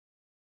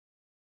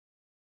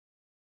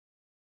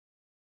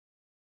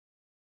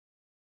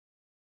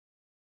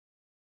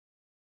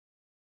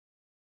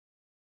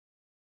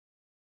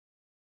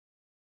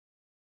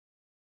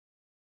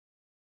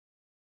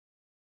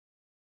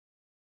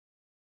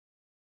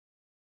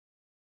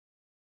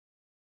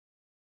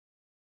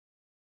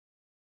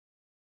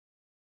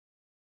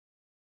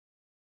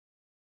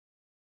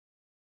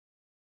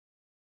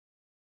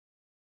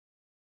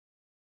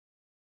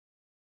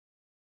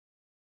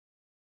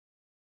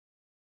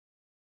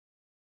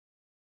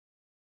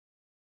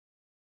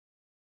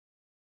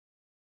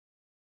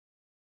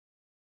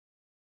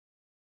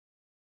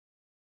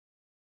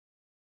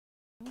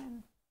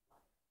All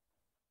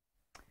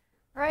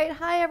right,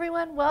 hi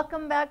everyone.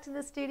 Welcome back to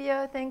the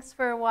studio. Thanks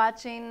for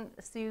watching.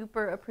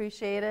 Super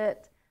appreciate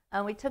it.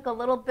 We took a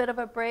little bit of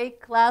a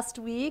break last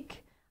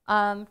week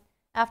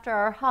after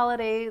our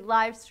holiday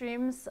live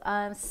streams.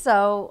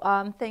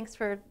 Thanks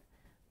for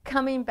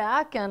coming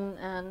back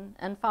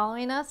and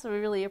following us. We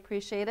really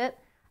appreciate it.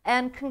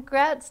 And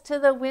congrats to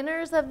the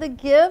winners of the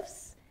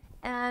gifts.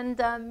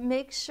 And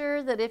make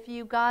sure that if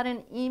you got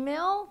an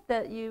email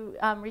that you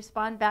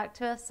respond back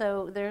to us.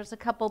 So there's a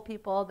couple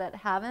people that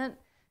haven't.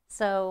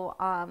 So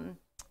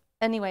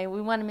anyway,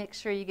 we want to make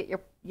sure you get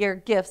your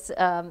gifts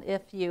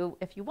if you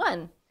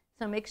won.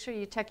 So make sure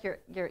you check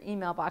your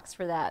email box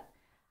for that.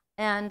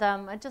 And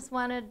I just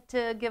wanted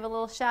to give a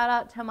little shout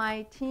out to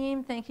my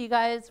team. Thank you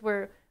guys.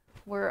 We're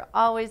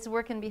always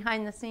working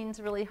behind the scenes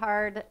really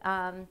hard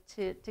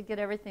to get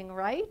everything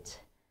right,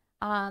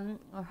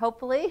 or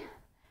hopefully.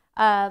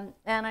 And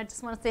I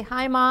just want to say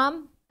hi,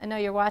 Mom. I know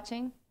you're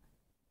watching.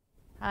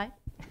 Hi.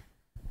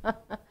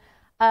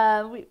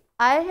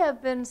 I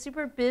have been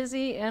super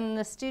busy in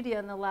the studio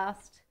in the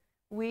last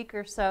week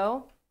or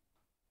so.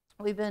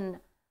 We've been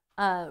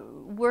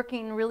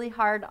working really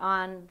hard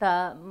on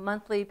the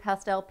monthly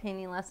pastel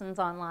painting lessons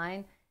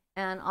online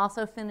and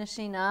also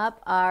finishing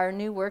up our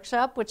new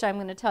workshop, which I'm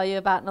going to tell you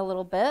about in a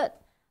little bit.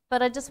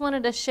 But I just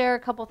wanted to share a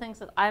couple things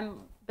that I've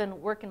been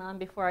working on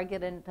before I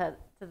get into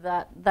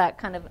that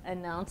kind of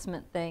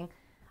announcement thing.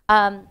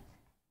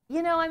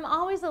 You know, I'm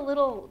always a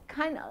little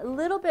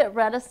bit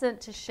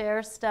reticent to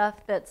share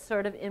stuff that's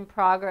sort of in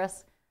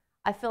progress.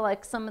 I feel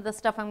like some of the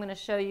stuff I'm going to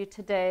show you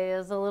today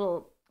is a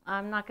little,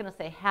 I'm not going to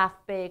say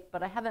half-baked,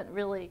 but I haven't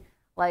really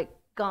like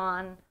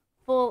gone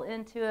full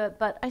into it.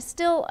 But I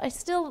still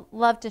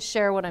love to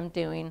share what I'm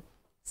doing.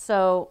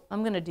 So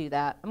I'm going to do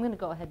that. I'm going to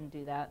go ahead and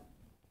do that.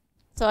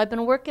 So I've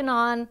been working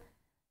on,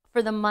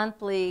 for the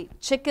monthly,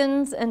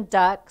 chickens and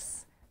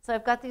ducks. So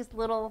I've got these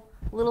little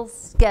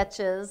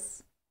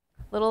sketches,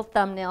 little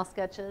thumbnail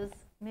sketches.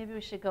 Maybe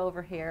we should go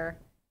over here.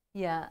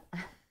 Yeah,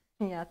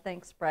 yeah.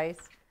 Thanks,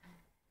 Bryce.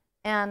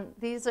 And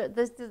this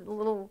is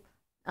little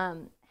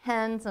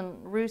hens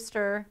and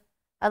rooster.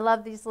 I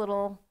love these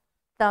little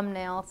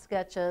thumbnail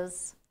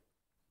sketches.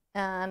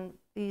 And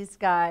these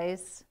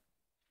guys,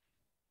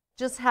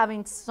 just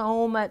having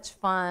so much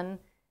fun.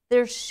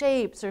 Their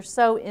shapes are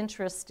so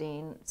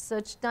interesting,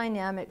 such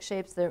dynamic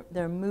shapes.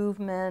 Their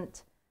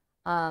movement,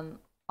 all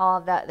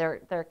of that.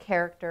 Their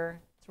character.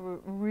 It's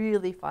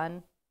really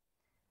fun.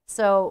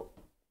 So,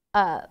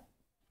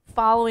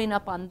 following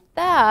up on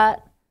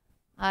that,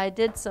 I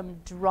did some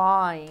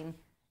drawing,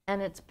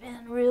 and it's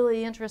been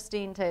really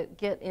interesting to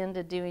get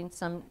into doing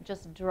some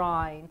just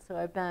drawing. So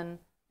I've been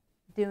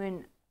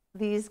doing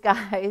these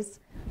guys,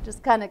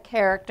 just kind of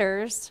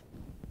characters.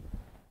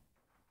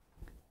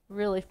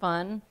 Really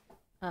fun.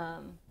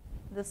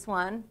 This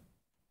one.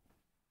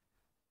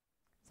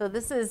 So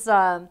this is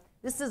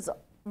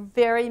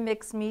very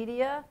mixed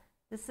media.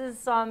 This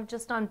is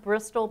just on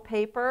Bristol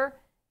paper.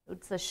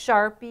 It's a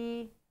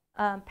Sharpie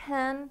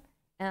pen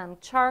and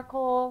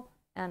charcoal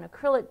and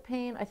acrylic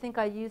paint. I think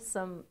I used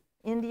some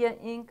India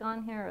ink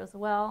on here as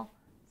well.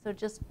 So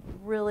just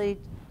really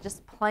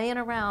just playing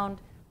around,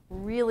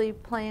 really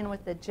playing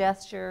with the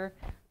gesture.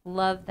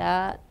 Love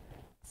that.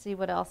 See,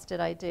 what else did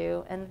I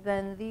do? And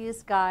then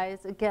these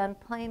guys, again,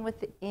 playing with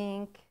the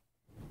ink,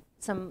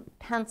 some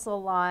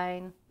pencil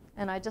line,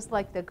 and I just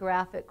like the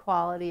graphic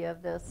quality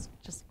of this,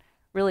 just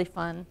really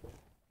fun.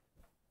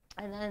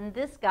 And then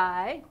this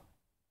guy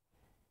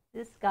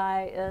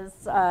is,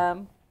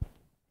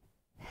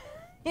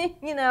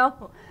 you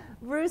know,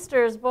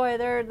 roosters, boy,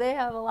 they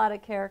have a lot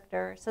of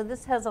character. So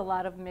this has a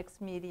lot of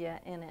mixed media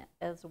in it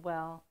as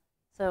well.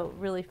 So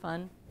really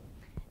fun.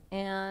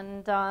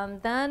 And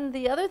then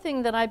the other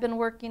thing that I've been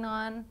working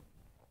on,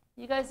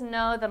 you guys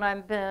know that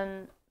I've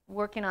been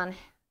working on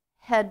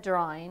head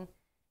drawing,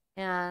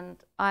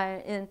 and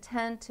I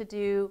intend to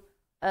do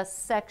a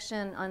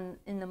section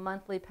in the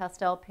monthly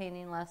pastel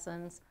painting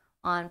lessons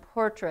on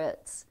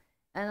portraits.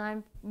 And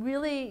I'm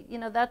really, you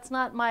know, that's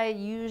not my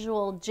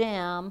usual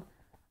jam,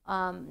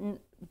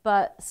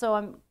 but so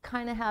I'm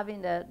kind of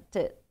having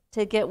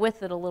to get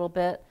with it a little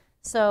bit.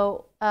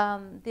 So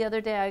the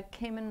other day I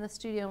came into the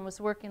studio and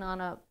was working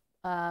on a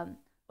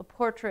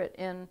portrait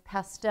in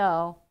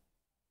pastel,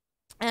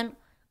 and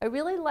I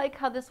really like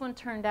how this one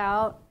turned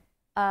out.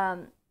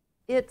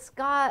 It's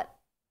got,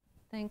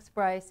 thanks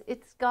Bryce,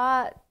 it's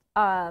got,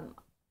 I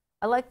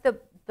like the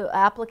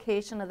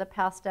application of the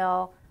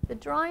pastel. The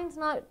drawing's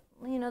not,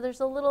 you know, there's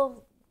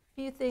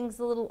few things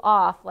a little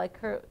off, like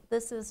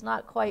this is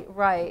not quite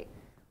right,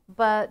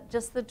 but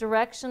just the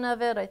direction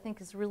of it I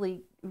think is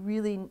really,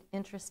 really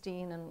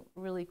interesting and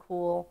really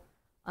cool.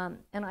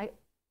 And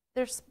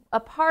there's a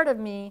part of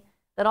me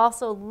that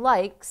also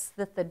likes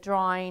that the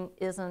drawing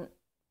isn't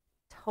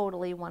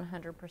totally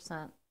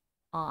 100%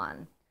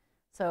 on.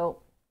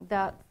 So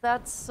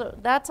that's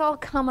all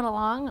coming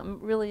along.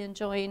 I'm really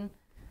enjoying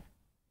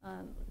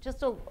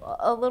just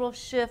a little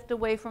shift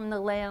away from the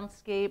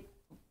landscape,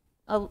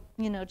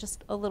 you know,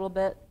 just a little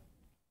bit.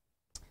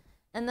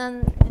 And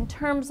then in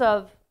terms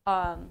of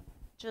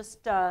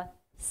just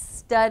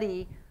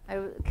study,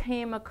 I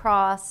came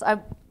across, I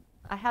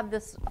have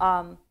this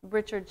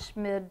Richard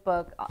Schmid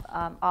book,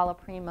 Alla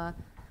Prima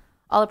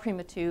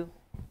 2.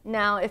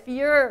 Now, if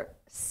you're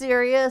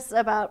serious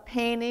about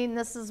painting,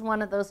 this is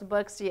one of those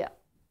books you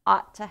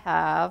ought to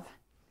have,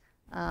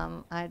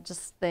 I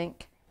just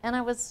think. And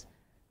I was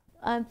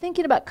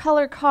thinking about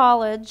Color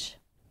College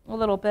a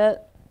little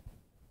bit,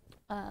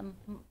 on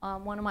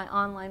one of my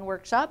online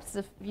workshops,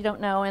 if you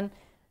don't know, and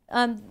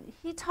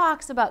he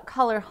talks about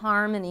color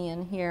harmony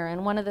in here,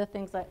 and one of the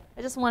things I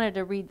just wanted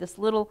to read this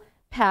little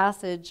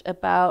passage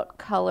about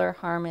color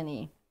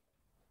harmony.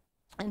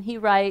 And he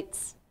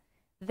writes,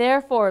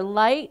 "Therefore,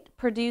 light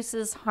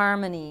produces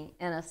harmony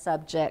in a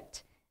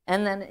subject."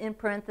 And then in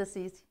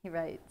parentheses, he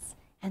writes,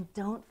 "And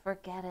don't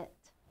forget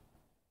it.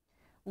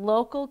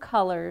 Local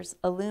colors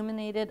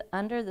illuminated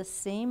under the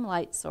same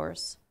light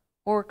source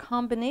or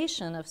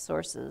combination of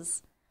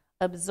sources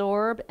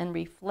absorb and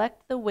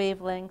reflect the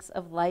wavelengths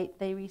of light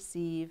they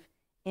receive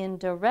in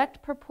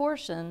direct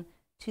proportion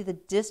to the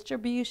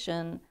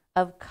distribution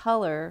of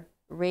color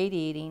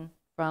radiating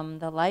from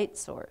the light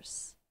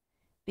source.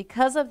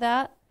 Because of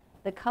that,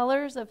 the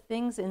colors of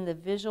things in the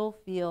visual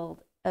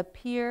field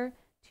appear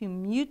to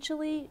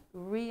mutually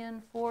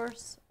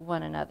reinforce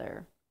one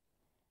another.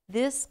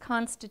 This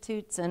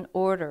constitutes an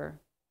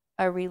order,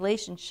 a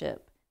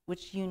relationship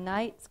which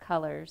unites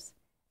colors,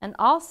 and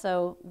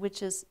also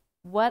which is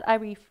what I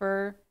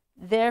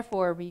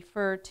therefore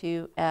refer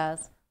to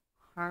as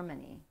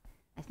harmony."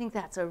 I think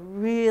that's a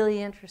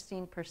really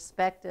interesting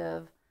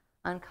perspective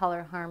on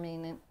color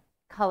harmony,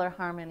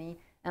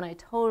 and I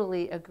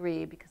totally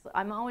agree, because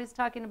I'm always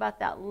talking about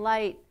that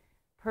light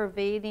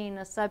pervading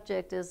a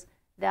subject, is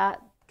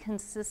that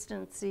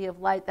consistency of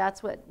light.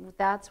 That's what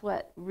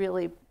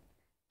really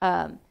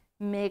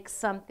makes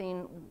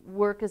something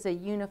work as a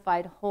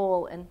unified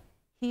whole, and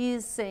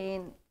he's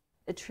saying,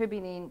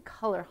 attributing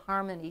color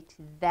harmony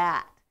to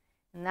that,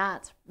 and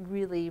that's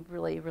really,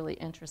 really, really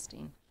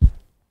interesting.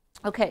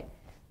 Okay,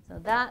 so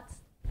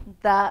that's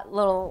that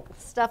little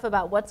stuff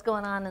about what's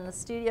going on in the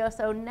studio.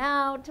 So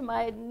now to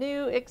my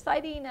new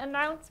exciting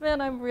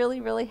announcement. I'm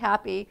really, really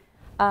happy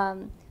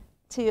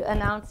to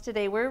announce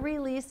today we're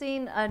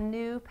releasing a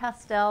new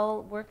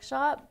pastel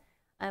workshop.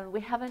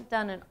 We haven't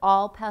done an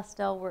all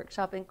pastel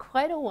workshop in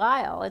quite a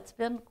while. It's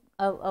been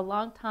a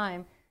long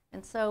time.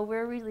 And so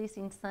we're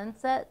releasing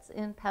Sunsets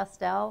in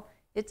Pastel.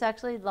 It's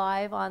actually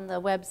live on the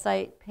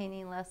website,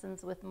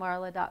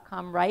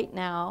 paintinglessonswithmarla.com right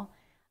now.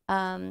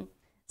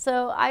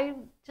 So I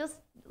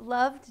just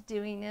loved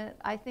doing it.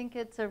 I think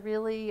it's a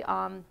really,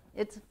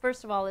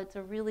 first of all, it's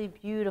a really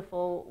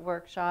beautiful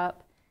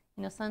workshop.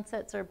 You know,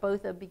 sunsets are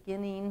both a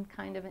beginning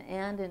kind of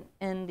and an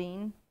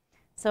ending.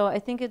 So I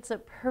think it's a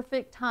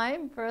perfect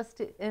time for us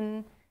to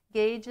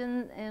engage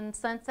in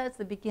sunsets,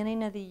 the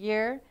beginning of the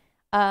year.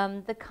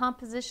 The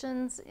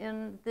compositions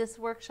in this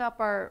workshop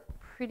are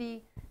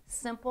pretty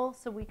simple,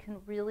 so we can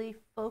really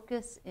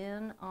focus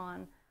in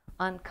on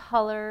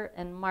color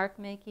and mark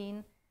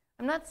making.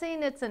 I'm not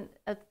saying it's a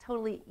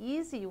totally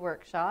easy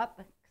workshop,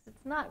 because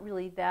it's not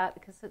really that,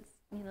 because it's,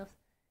 you know,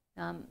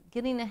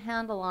 getting a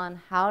handle on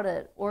how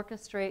to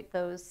orchestrate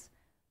those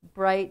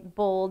bright,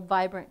 bold,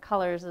 vibrant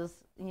colors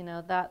is, you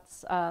know,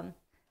 that's,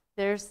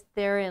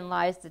 therein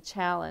lies the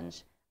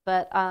challenge.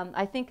 But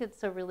I think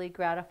it's a really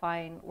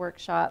gratifying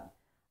workshop.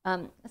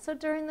 So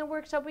during the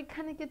workshop, we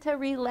kind of get to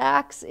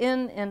relax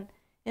into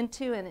and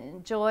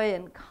enjoy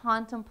and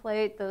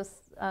contemplate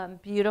those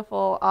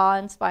beautiful,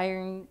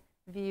 awe-inspiring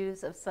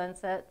views of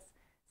sunsets.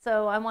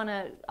 So I want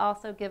to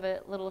also give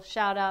a little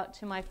shout out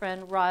to my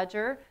friend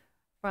Roger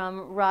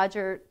from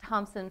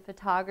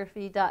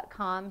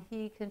RogerThompsonPhotography.com.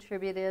 He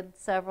contributed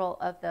several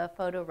of the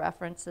photo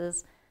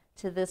references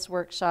to this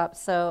workshop,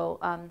 so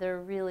they're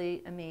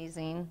really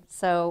amazing.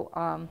 So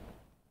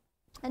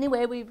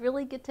anyway, we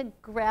really get to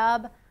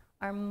grab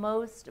our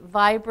most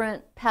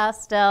vibrant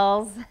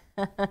pastels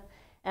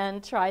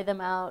and try them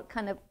out,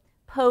 kind of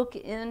poke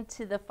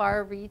into the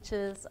far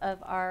reaches of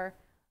our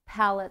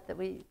palette that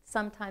we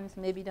sometimes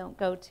maybe don't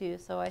go to.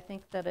 So I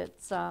think that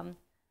it's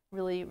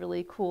really,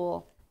 really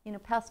cool. You know,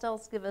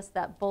 pastels give us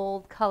that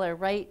bold color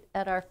right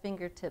at our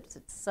fingertips.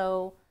 It's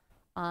so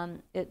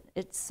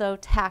it's so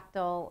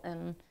tactile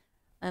and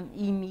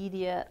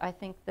immediate. I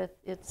think that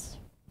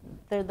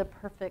they're the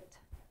perfect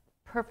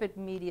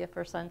media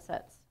for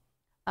sunsets.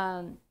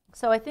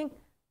 So I think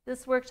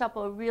this workshop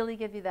will really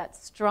give you that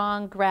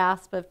strong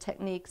grasp of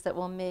techniques that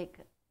will make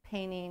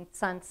painting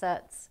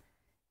sunsets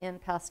in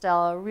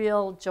pastel a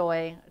real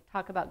joy. I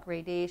talk about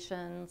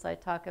gradations. I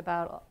talk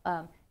about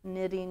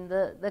knitting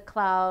the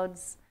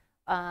clouds,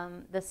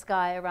 the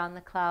sky around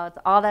the clouds.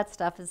 All that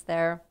stuff is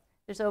there.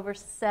 There's over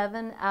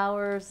 7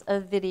 hours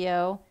of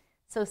video.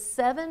 So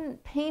 7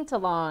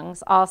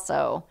 paint-alongs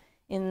also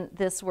in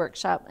this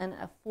workshop, and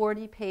a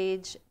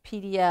 40-page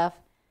PDF.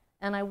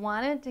 And I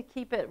wanted to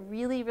keep it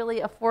really,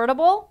 really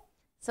affordable.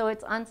 So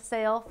it's on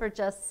sale for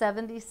just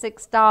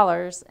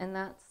 $76, and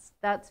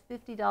that's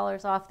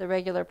 $50 off the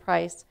regular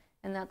price,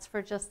 and that's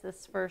for just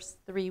this first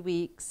 3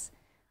 weeks.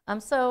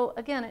 So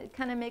again, it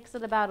kind of makes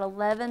it about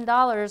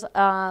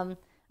 $11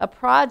 a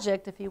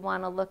project if you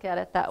want to look at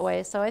it that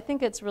way. So I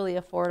think it's really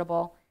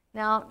affordable.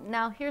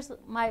 Now here's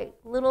my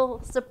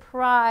little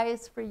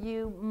surprise for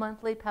you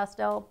monthly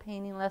pastel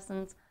painting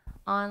lessons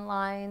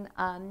online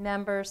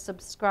members,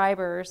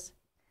 subscribers.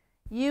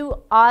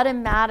 You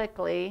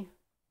automatically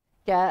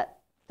get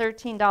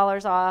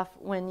 $13 off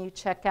when you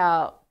check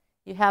out.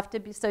 You have to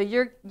be, so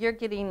you're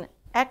getting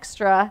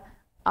extra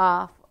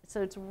off.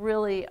 So it's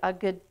really a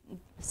good,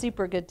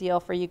 super good deal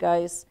for you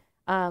guys.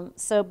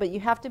 But you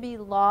have to be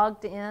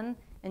logged in,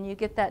 and you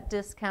get that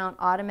discount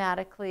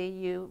automatically,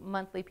 you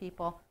monthly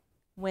people,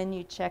 when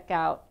you check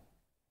out.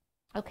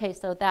 Okay,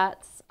 so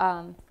that's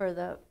for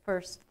the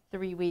first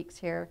 3 weeks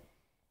here.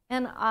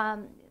 And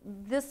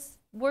this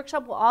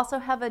workshop will also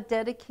have a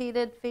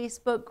dedicated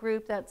Facebook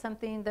group. That's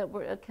something that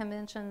a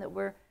convention that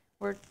we're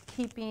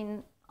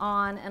keeping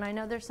on. And I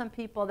know there's some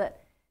people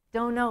that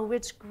don't know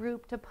which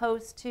group to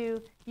post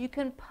to. You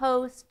can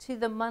post to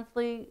the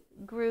monthly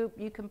group.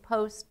 You can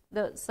post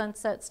the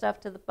sunset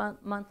stuff to the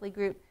monthly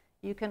group.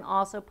 You can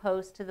also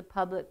post to the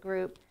public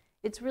group.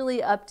 It's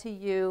really up to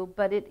you,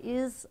 but it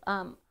is,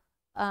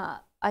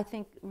 I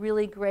think,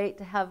 really great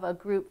to have a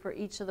group for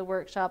each of the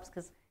workshops,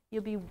 because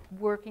you'll be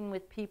working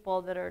with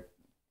people that are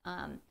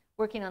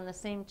working on the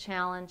same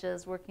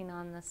challenges, working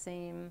on the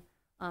same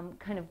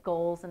kind of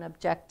goals and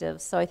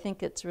objectives. So I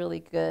think it's really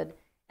good.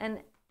 And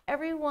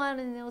everyone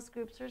in those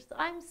groups,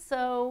 I'm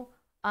so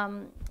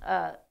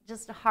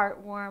just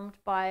heartwarmed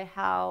by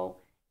how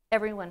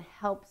everyone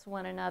helps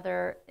one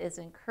another, is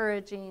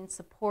encouraging,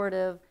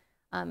 supportive.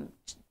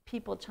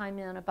 People chime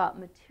in about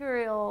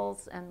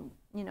materials and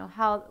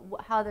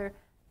how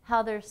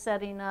they're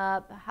setting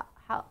up,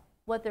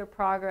 what their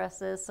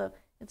progress is. So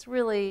it's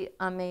really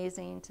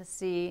amazing to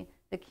see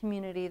the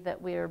community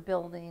that we are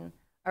building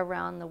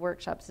around the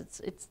workshops.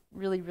 It's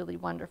really, really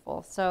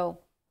wonderful. So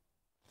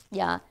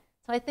yeah,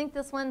 so I think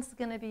this one's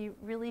going to be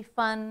really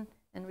fun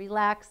and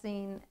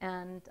relaxing,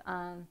 and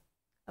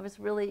I was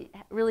really,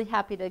 really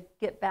happy to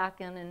get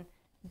back in and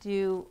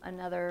do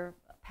another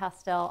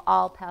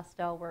all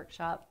pastel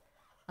workshop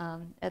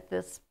at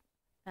this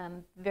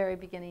very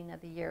beginning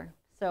of the year.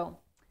 So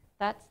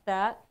that's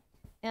that.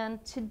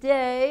 And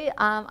today,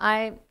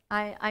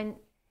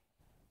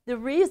 the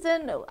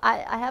reason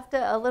I have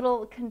a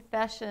little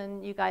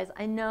confession, you guys.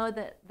 I know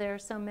that there are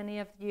so many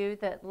of you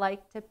that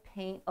like to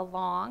paint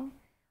along,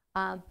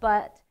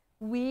 but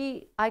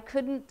I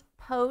couldn't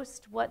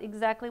post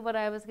exactly what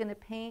I was going to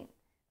paint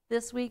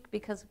this week,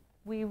 because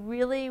we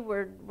really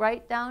were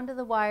right down to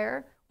the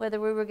wire whether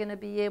we were going to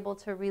be able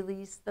to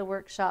release the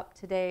workshop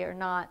today or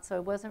not. So I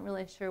wasn't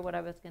really sure what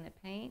I was going to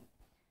paint.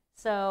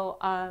 So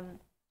I'm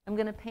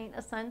going to paint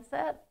a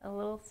sunset, a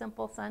little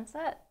simple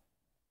sunset.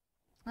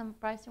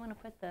 Bryce, you want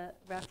to put the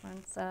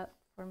reference up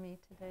for me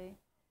today?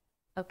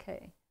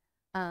 Okay.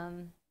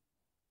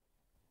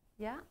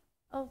 Yeah?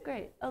 Oh,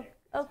 great. Oh,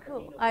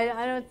 cool.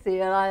 I don't see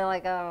it.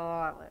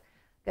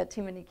 Got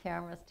too many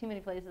cameras, too many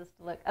places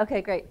to look.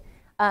 Okay, great.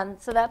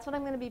 So that's what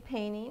I'm going to be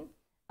painting.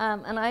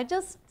 And I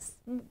just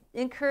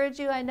encourage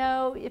you. I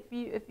know if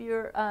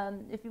you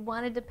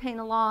wanted to paint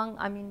along,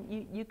 I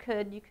mean, you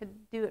could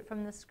do it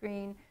from the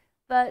screen.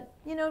 But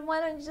why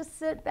don't you just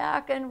sit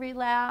back and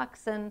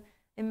relax and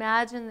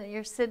imagine that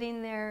you're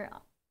sitting there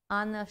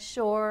on the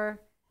shore,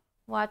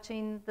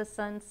 watching the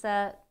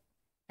sunset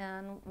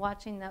and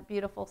watching that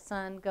beautiful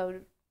sun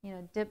go,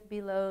 dip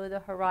below the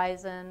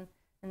horizon,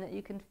 and that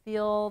you can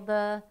feel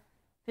the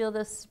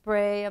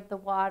spray of the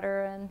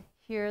water and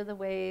hear the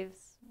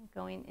waves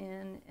going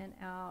in and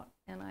out.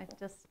 And I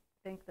just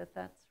think that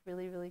that's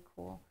really, really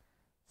cool.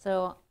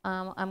 So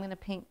I'm going to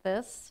paint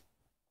this,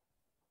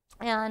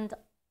 and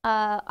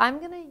I'm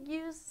going to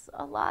use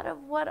a lot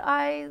of what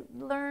I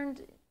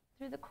learned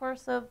through the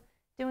course of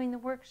doing the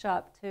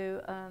workshop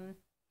to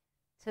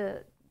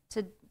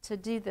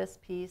do this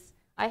piece.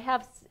 I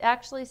have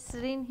actually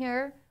sitting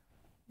here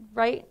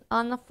right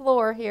on the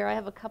floor here, I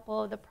have a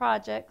couple of the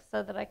projects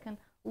so that I can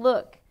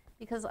look,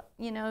 because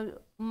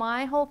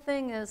my whole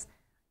thing is,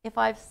 if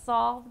I've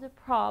solved a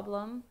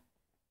problem,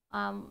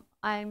 I'm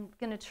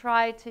going to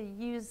try to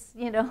use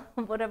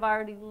what I've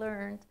already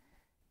learned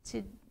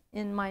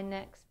in my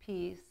next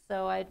piece.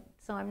 So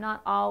I'm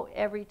not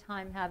every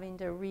time having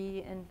to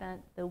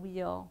reinvent the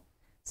wheel.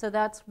 So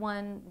that's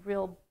one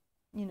real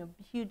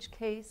huge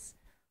case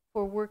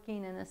for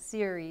working in a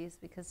series,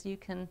 because you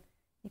can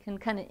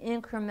kind of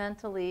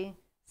incrementally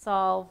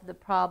solve the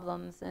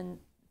problems, and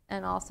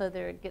also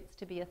there gets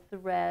to be a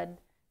thread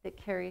that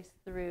carries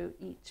through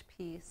each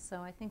piece.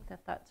 So I think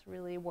that that's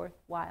really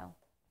worthwhile.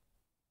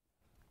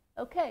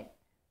 Okay,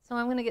 so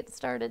I'm going to get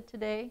started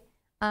today.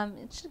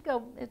 It should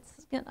go,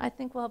 I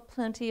think we'll have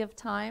plenty of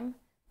time,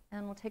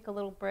 and we'll take a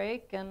little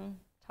break and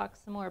talk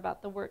some more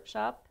about the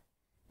workshop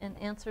and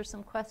answer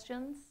some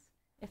questions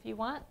if you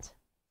want.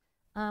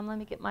 Let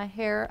me get my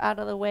hair out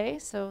of the way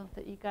so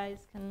that you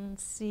guys can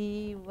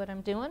see what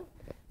I'm doing.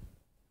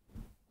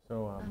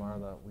 So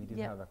Marla, we do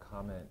have a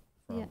comment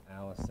from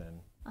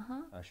Allison.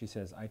 She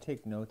says, I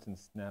take notes and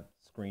snap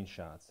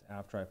screenshots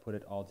after I put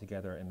it all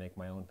together and make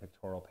my own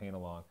pictorial paint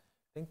along.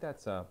 I think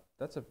that's a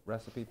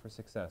recipe for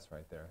success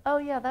right there. Oh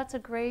yeah, that's a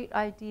great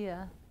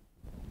idea.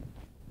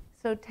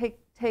 So take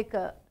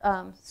a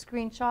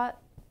screenshot.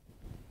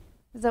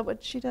 Is that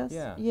what she does?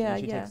 Yeah, Yeah,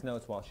 she yeah. takes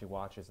notes while she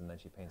watches and then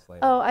she paints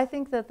later. Oh, I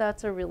think that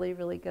that's a really,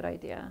 really good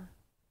idea.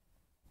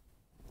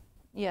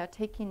 Yeah,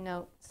 taking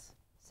notes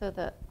so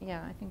that,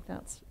 yeah, I think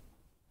that's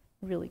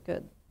really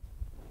good.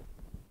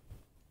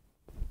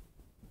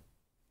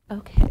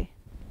 Okay.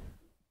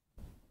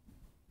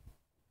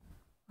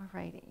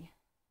 Alrighty.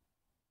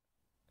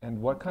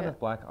 And what kind of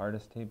black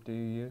artist tape do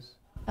you use?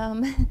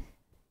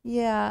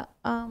 Yeah,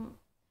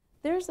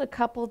 there's a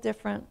couple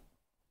different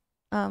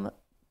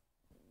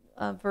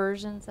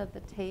versions of the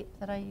tape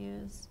that I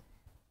use,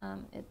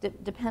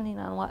 depending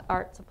on what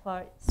art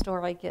supply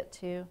store I get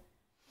to.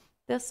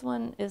 This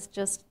one is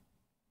just,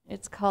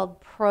 it's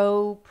called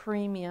Pro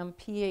Premium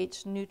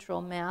pH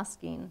Neutral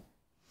Masking.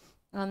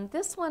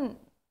 This one,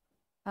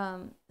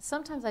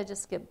 sometimes I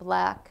just get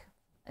black.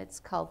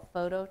 It's called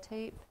photo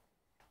tape.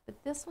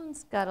 But this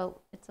one's got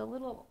it's a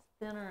little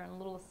thinner and a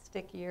little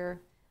stickier.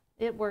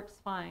 It works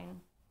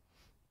fine.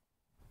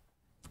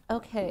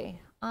 Okay,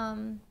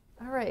 all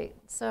right,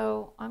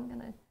 so I'm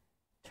gonna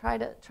try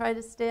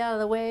to stay out of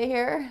the way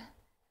here.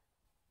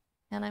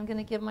 And I'm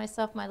gonna give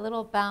myself my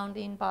little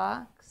bounding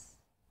box.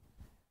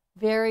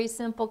 Very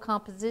simple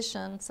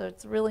composition, so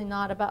it's really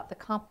not about the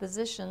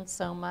composition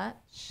so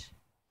much.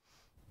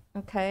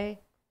 Okay,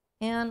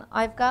 and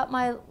I've got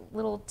my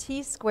little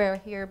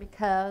T-square here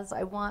because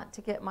I want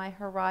to get my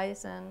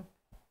horizon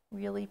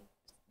really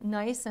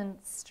nice and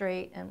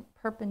straight and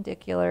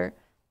perpendicular,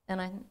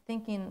 and I'm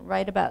thinking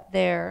right about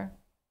there.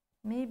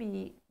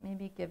 Maybe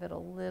give it a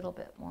little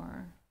bit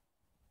more.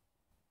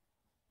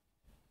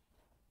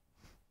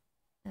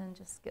 And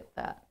just get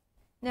that.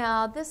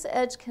 Now this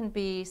edge can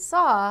be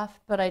soft,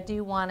 but I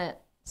do want it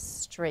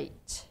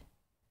straight.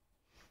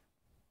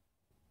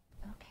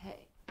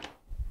 Okay.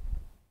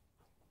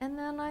 And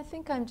then I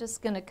think I'm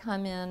just going to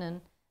come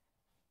in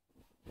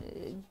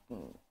and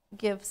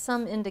give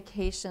some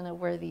indication of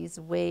where these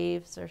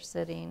waves are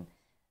sitting.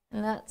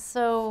 And that's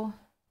so,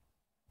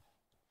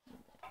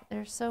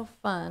 they're so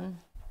fun.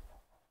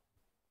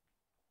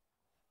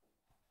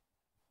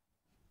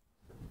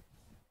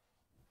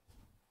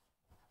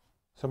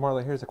 So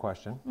Marla, here's a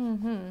question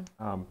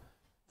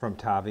from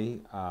Tavi.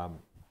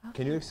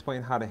 Can you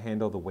explain how to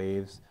handle the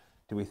waves?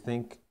 Do we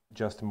think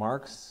just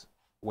marks?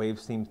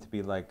 Waves seem to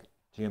be like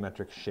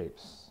geometric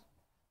shapes.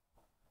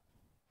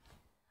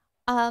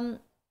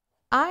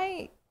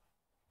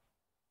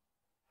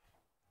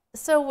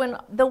 So when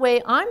the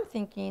way I'm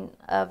thinking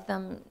of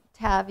them,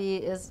 Tavi,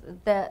 is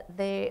that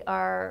they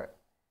are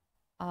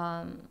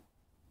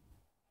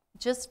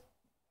just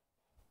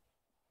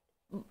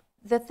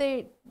that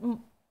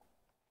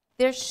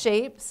they're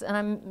shapes, and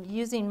I'm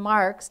using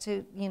marks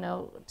to,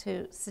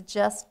 to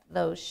suggest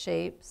those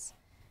shapes.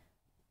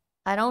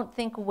 I don't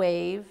think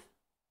wave.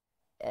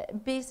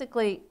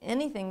 Basically,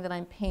 anything that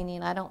I'm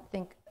painting, I don't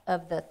think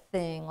of the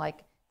thing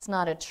like it's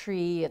not a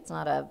tree, it's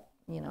not a,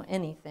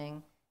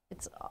 anything.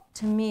 It's,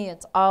 to me,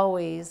 it's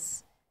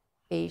always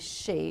a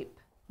shape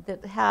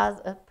that has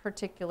a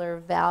particular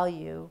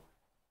value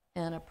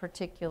and a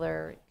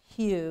particular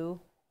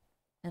hue,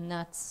 and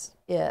that's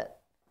it.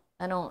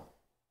 I don't,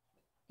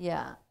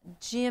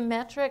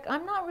 geometric,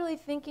 I'm not really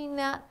thinking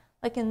that.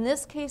 Like in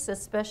this case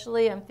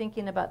especially, I'm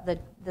thinking about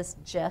this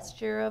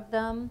gesture of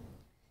them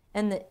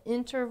and the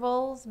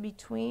intervals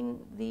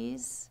between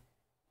these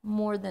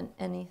more than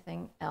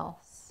anything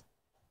else.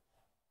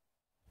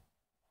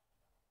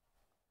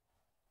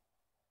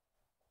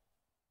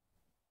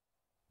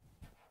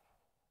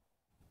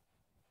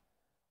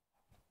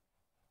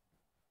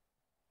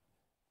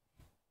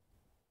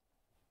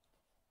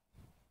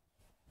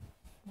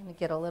 I'm going to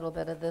get a little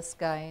bit of this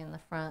guy in the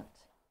front.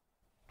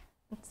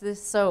 It's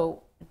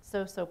so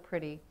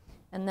pretty.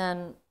 And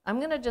then I'm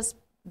going to just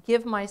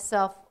give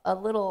myself a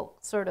little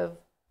sort of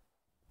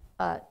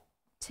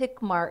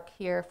tick mark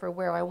here for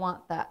where I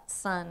want that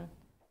sun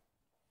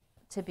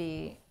to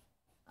be,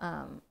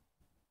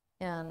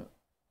 and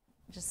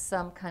just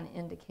some kind of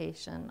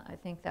indication. I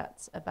think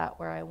that's about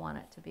where I want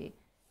it to be.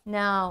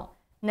 Now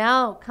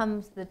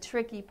comes the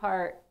tricky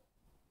part,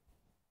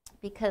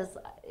 because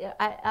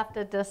I have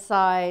to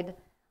decide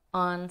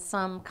on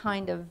some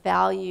kind of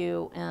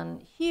value and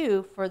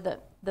hue for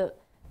the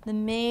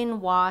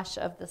main wash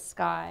of the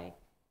sky,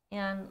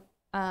 and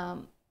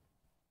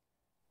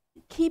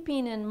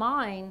keeping in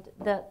mind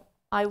that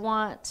I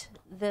want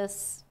the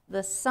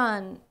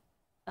sun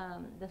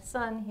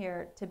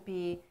here to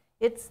be,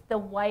 it's the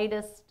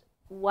whitest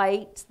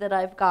white that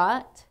I've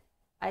got,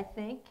 I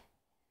think.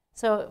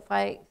 So if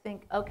I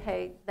think,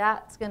 okay,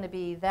 that's going to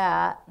be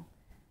that,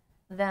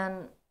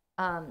 then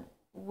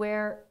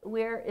where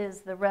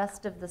is the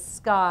rest of the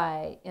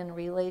sky in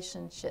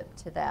relationship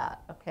to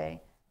that? Okay,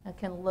 I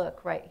can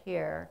look right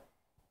here,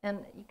 and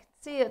you can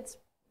see it's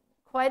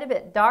quite a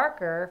bit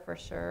darker for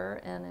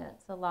sure, and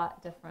it's a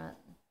lot different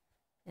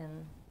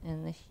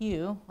in the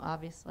hue,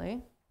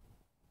 obviously.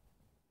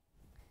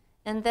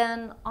 And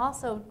then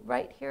also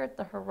right here at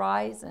the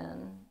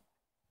horizon,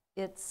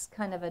 it's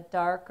kind of a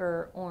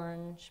darker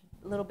orange,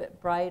 a little bit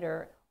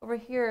brighter. Over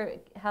here,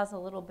 it has a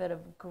little bit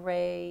of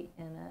gray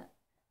in it.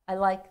 I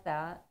like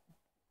that.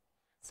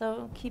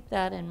 So keep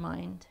that in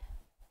mind.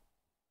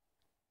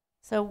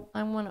 So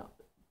I want to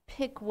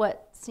pick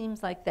what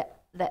seems like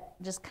that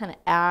just kind of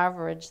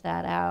average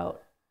that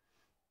out.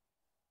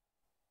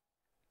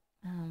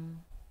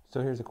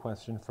 So here's a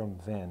question from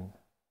Vin.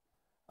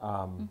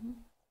 Can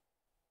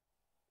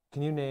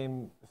you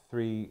name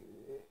three,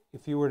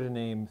 if you were to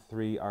name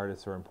three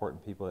artists or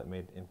important people that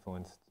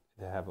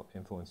have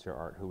influenced your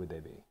art, who would they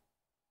be?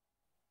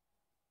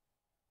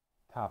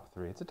 Top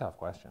three. It's a tough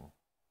question.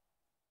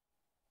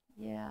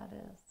 Yeah, it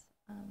is.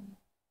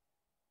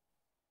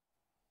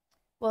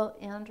 Well,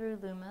 Andrew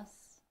Loomis.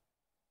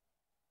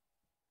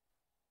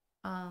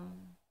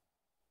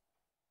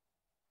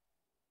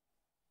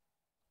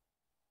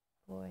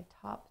 Boy,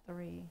 top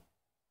three.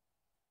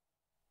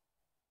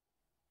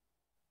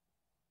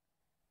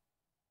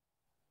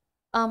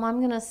 I'm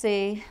going to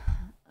say,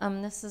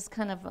 this is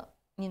kind of,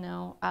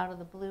 out of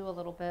the blue a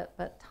little bit,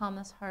 but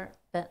Thomas Hart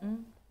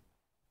Benton.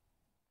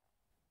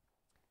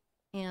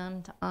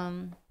 And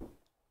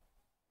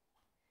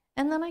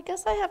then I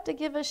guess I have to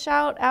give a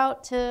shout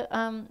out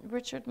to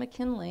Richard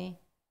McKinley,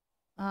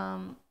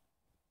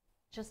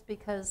 just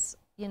because,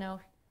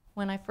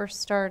 when I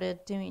first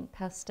started doing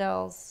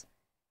pastels,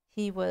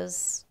 he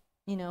was,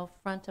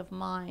 front of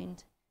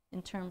mind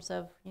in terms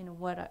of,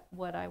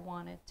 what I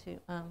wanted to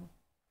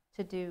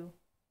do.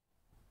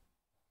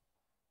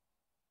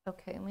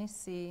 Okay, let me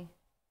see.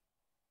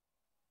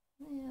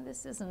 Yeah,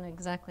 this isn't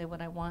exactly what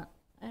I want.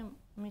 Let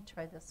me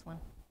try this one.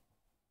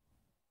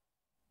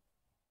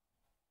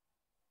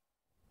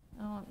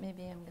 Oh,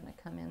 maybe I'm going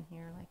to come in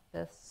here like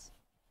this.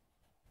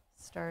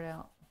 Start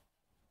out.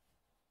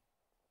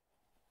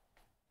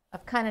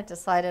 I've kind of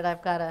decided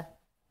I've got to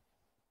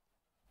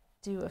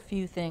do a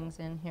few things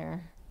in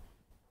here.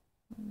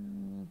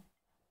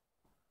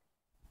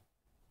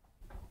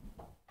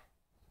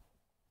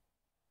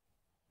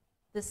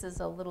 This is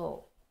a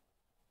little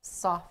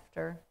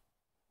softer.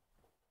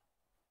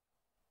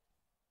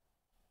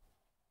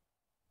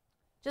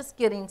 Just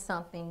getting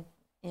something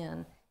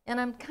in. And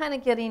I'm kind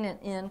of getting it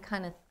in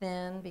kind of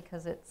thin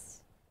because it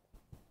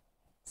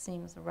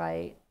seems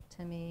right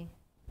to me.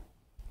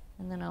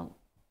 And then I'll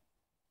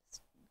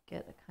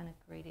get a kind of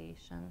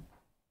gradation.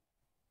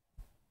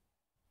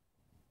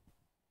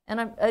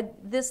 And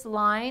this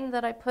line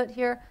that I put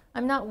here,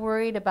 I'm not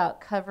worried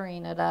about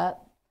covering it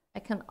up. I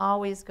can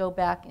always go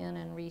back in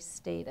and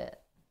restate it.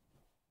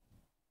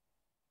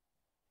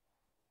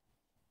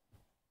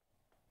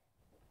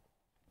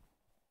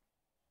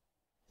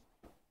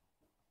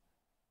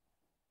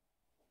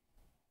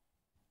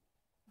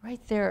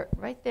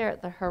 Right there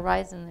at the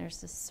horizon,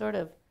 there's this sort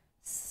of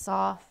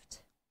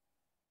soft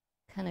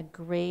kind of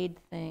grade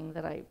thing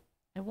that I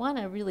want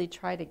to really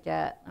try to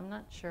get. I'm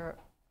not sure.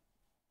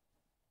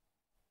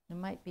 It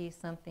might be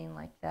something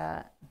like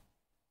that.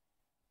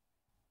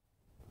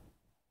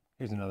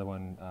 Here's another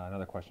one,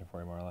 another question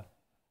for you, Marla.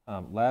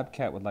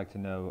 LabCat would like to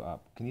know,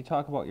 can you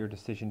talk about your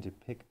decision to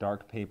pick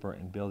dark paper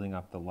and building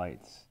up the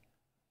lights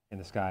in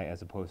the sky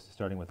as opposed to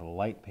starting with a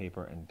light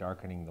paper and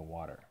darkening the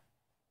water?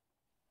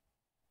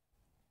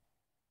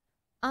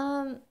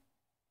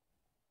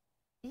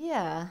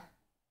 Yeah.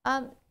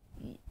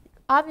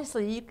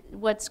 Obviously,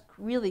 what's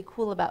really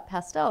cool about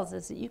pastels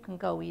is that you can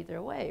go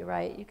either way,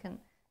 right? You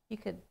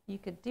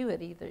could do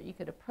it either. You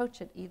could approach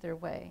it either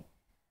way.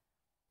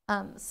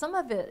 Some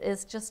of it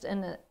is just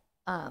an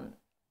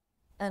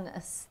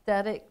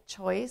aesthetic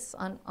choice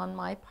on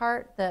my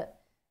part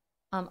that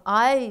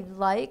I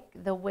like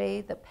the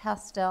way the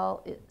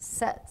pastel it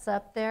sets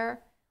up there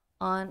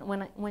on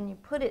when you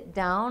put it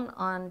down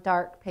on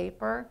dark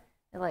paper,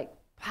 it like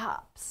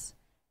pops,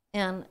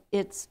 and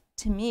it's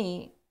to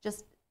me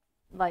just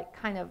like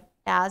kind of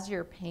as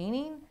you're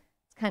painting,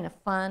 it's kind of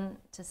fun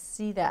to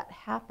see that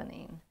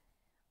happening.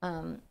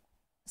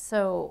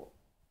 So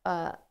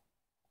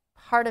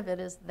part of it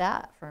is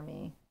that for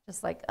me,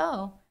 just like,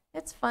 oh,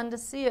 it's fun to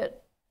see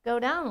it go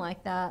down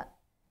like that,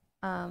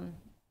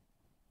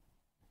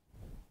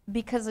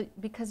 because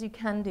you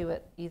can do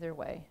it either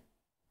way.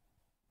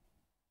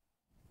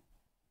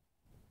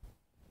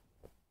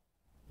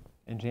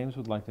 And James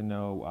would like to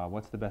know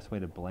what's the best way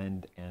to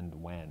blend and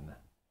when?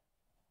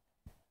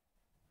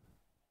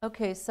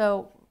 Okay,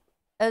 so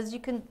as you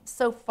can,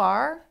 so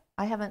far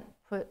I haven't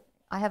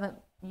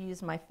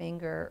used my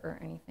finger or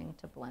anything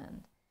to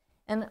blend.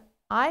 And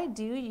I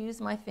do use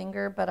my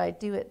finger, but I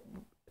do it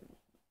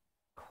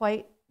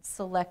quite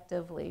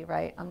selectively,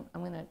 right? I'm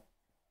going to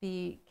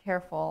be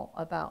careful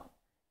about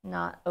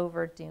not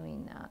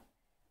overdoing that.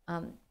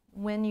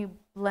 When you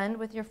blend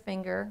with your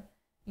finger,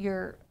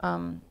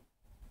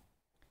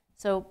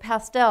 so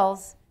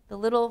pastels, the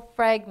little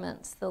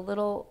fragments, the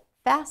little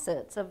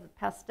facets of the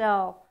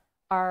pastel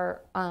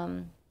are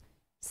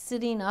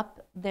sitting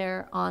up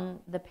there on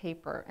the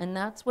paper, and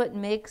that's what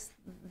makes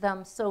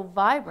them so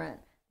vibrant.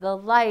 The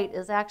light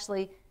is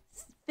actually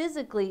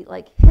physically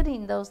like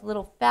hitting those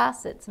little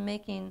facets,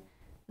 making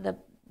the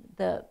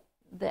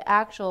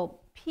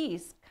actual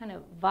piece kind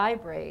of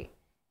vibrate.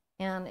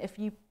 And if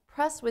you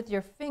press with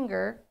your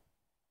finger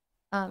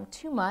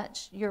too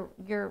much,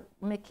 you're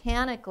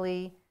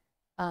mechanically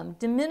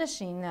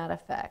diminishing that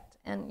effect,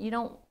 and you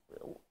don't.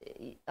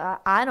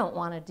 I don't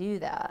want to do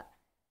that.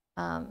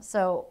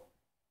 So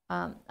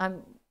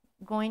I'm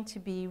going to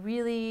be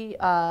really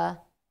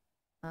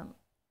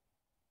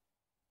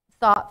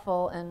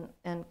thoughtful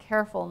and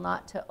careful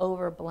not to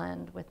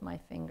overblend with my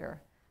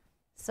finger.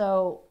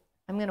 So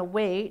I'm going to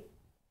wait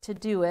to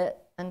do it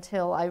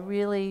until I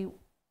really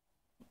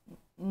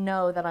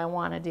know that I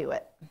want to do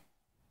it,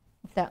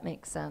 if that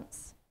makes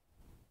sense.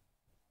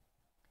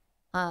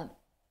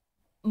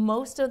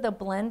 Most of the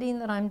blending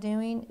that I'm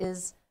doing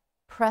is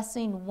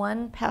pressing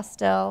one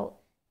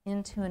pastel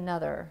into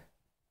another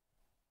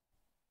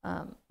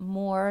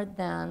more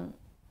than,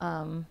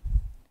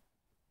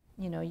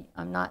 you know,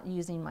 I'm not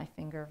using my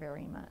finger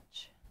very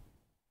much.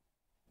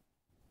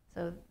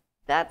 So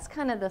that's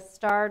kind of the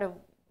start of,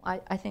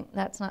 I think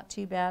that's not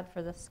too bad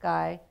for the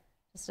sky,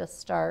 just a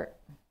start.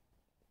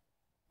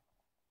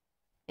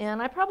 And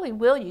I probably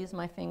will use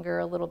my finger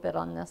a little bit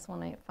on this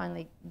when I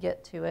finally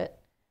get to it.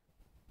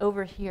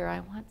 Over here, I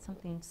want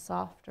something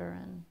softer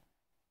and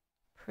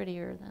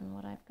prettier than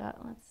what I've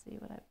got. Let's see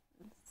what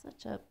it's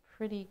such a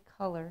pretty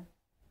color.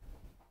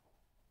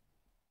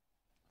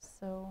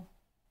 So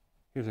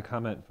here's a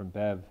comment from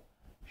Bev.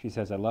 She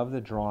says, I love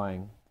the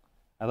drawing.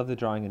 I love the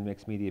drawing in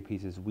mixed media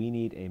pieces. We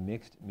need a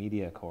mixed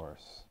media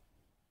course.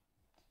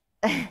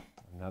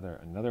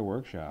 Another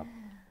workshop.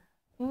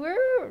 We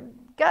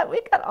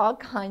got all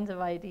kinds of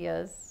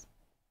ideas.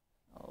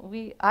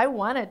 I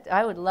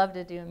would love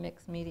to do a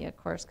mixed media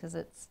course because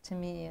it's, to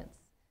me, it's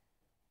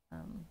that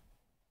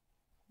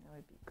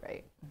would be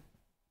great.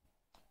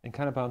 And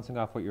kind of bouncing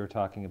off what you were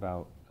talking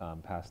about,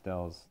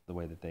 pastels, the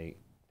way that they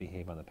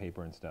behave on the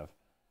paper and stuff.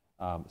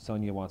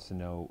 Sonia wants to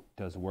know,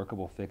 does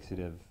workable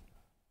fixative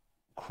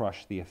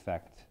crush the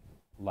effect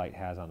light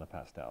has on the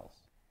pastels?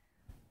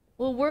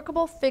 Well,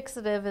 workable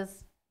fixative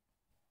is,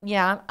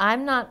 yeah,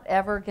 I'm not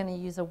ever going to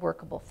use a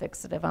workable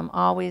fixative. I'm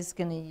always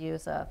going to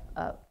use a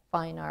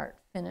fine art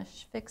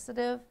finish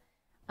fixative,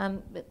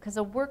 because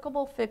a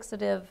workable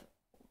fixative,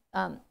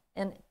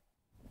 and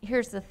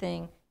here's the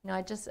thing, you know,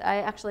 I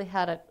actually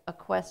had a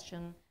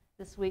question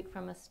this week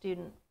from a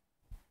student.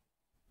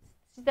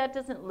 See, that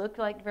doesn't look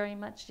like very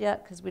much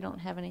yet because we don't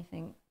have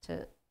anything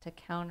to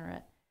counter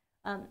it.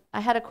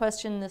 I had a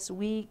question this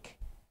week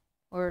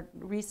or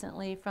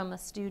recently from a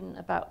student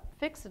about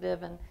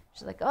fixative, and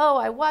she's like, oh,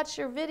 I watched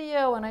your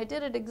video and I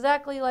did it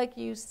exactly like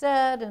you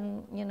said,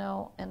 and you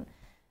know, and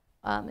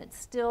it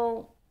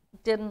still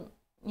didn't,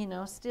 you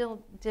know,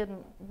 still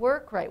didn't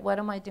work right. What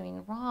am I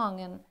doing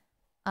wrong?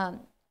 And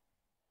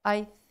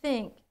I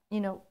think,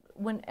 you know,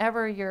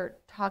 whenever you're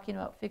talking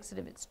about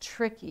fixative, it's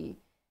tricky,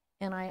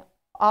 and I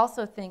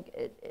also think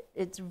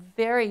it's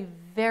very,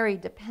 very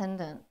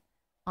dependent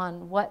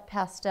on what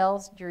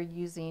pastels you're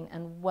using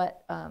and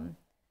what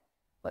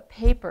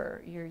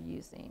paper you're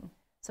using.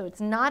 So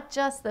it's not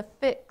just the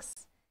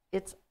fix,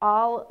 it's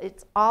all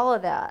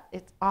of that.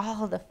 It's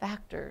all of the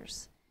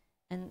factors.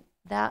 And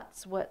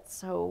that's what's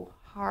so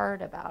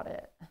hard about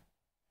it.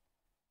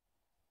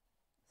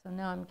 So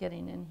now I'm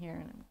getting in here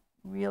and I'm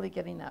really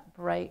getting that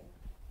bright,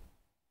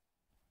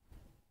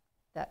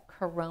 that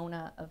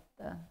corona of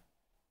the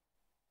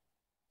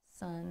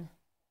sun.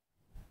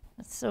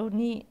 It's so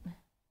neat.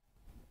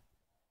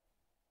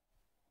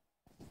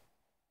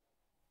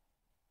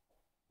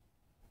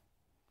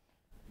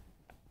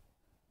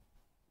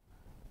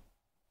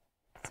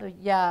 So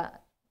yeah,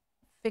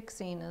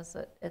 fixing is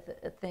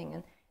a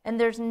thing. And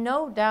there's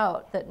no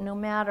doubt that no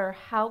matter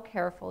how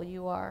careful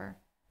you are,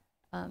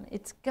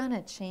 it's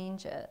gonna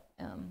change it.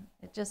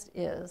 It just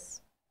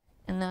is.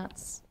 And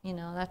that's, you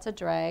know, that's a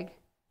drag.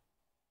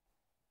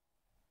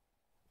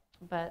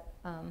 But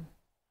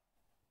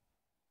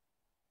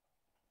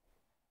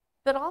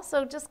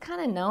also just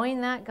kind of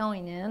knowing that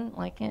going in,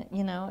 like,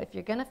 you know, if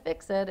you're gonna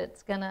fix it,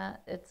 it's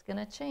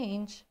gonna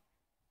change.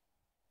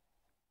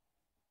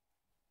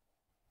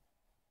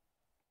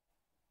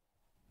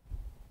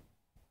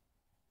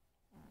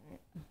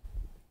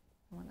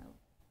 I want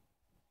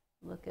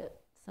to look at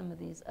some of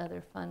these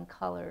other fun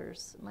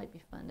colors. It might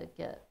be fun to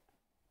get.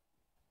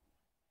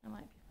 It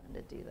might be fun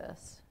to do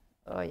this.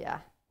 Oh yeah.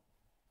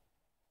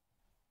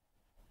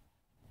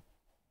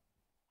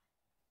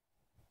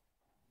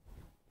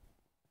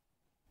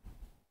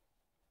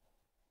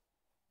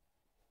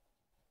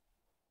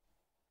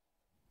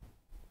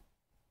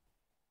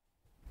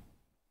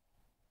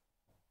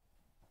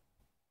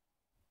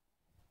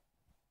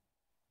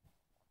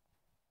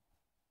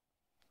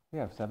 We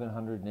have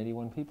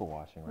 781 people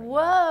watching right now.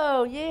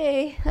 Whoa,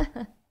 yay.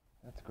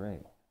 That's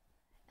great.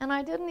 And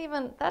I didn't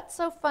even, that's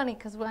so funny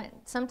because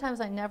sometimes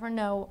I never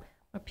know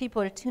when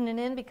people are tuning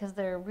in because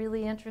they're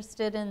really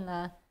interested in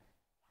the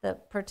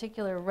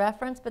particular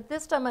reference, but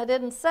this time I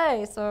didn't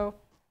say, so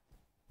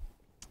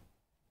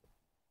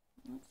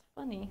that's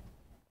funny.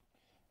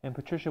 And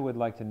Patricia would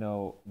like to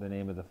know the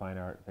name of the fine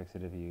art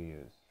fixative you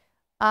use.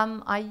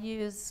 I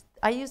use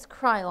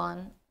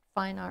Krylon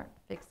Fine Art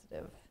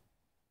Fixative.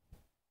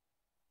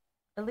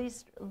 At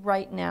least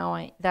right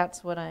now,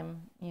 that's what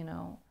I'm,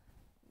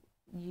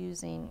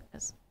 using.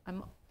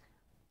 I'm,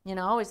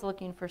 always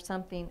looking for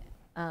something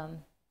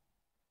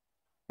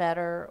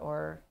better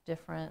or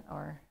different,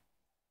 or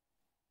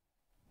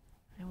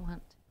I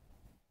want.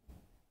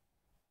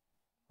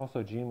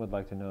 Also, Jean would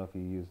like to know if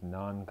you use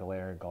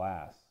non-glare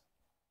glass.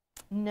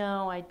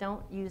 No, I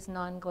don't use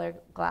non-glare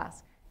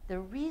glass. The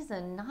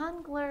reason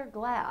non-glare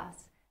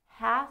glass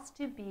has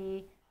to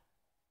be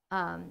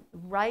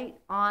right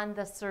on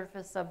the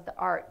surface of the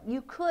art.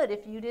 You could,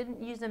 if you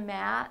didn't use a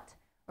mat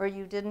or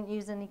you didn't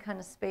use any kind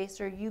of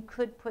spacer, you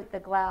could put the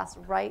glass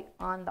right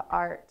on the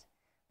art.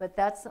 But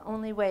that's the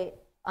only way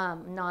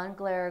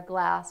non-glare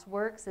glass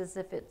works, is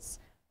if it's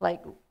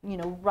like,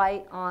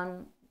 right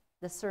on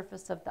the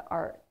surface of the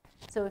art.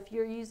 So if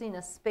you're using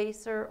a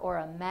spacer or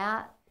a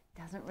mat, it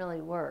doesn't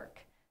really work.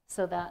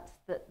 So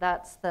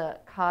that's the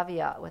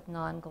caveat with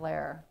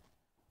non-glare.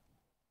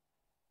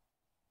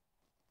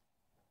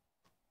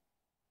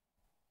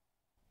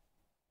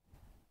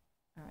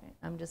 All right,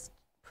 I'm just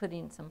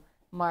putting some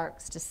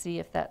marks to see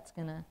if that's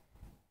going to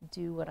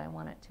do what I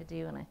want it to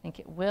do, and I think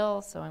it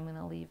will, so I'm going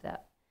to leave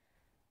that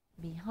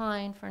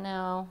behind for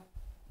now.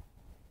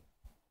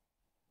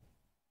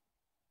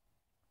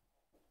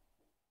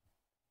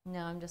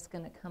 Now I'm just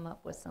going to come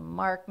up with some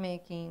mark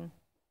making.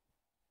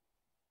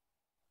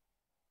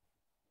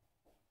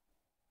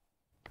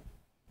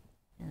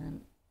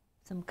 And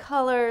some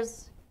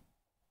colors.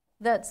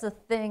 That's the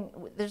thing.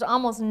 There's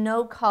almost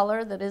no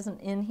color that isn't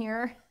in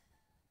here.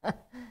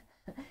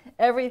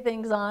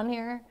 Everything's on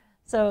here.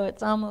 So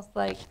it's almost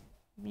like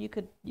you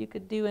could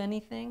do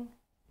anything.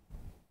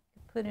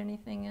 Put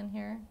anything in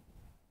here.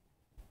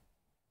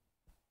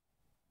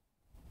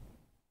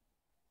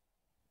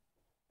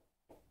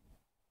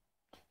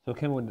 So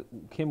Kim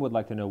would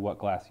like to know what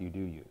glass you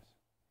do use.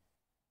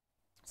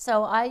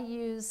 So I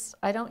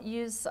don't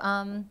use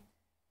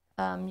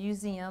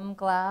museum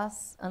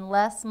glass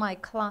unless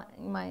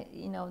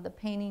the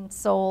painting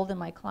sold and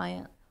my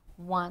client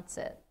wants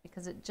it,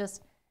 because it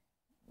just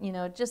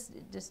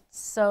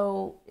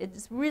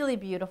it's really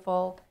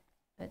beautiful.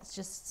 It's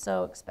just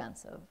so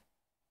expensive.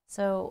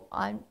 So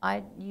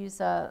I use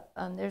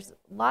there's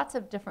lots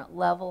of different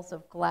levels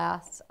of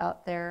glass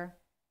out there.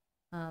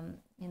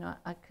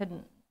 I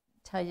couldn't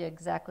tell you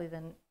exactly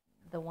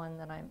the one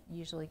that I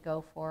usually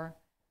go for,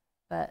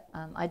 but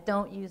I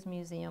don't use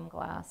museum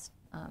glass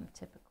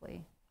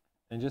typically.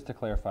 And just to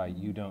clarify,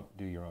 you don't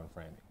do your own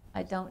framing?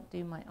 I don't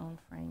do my own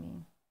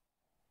framing.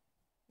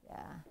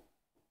 Yeah.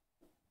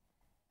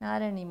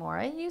 Not anymore.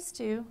 I used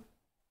to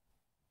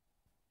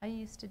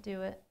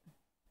do it.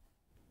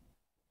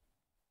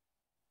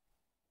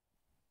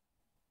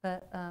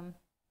 But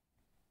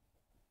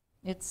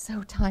it's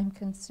so time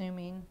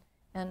consuming,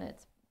 and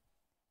it's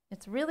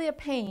really a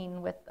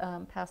pain with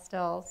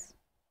pastels.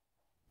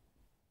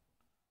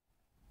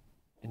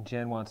 And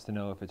Jen wants to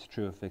know if it's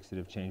true if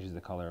fixative changes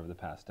the color of the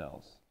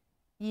pastels.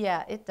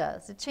 Yeah, it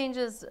does. It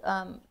changes.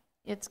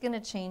 It's going to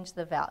change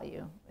the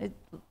value. It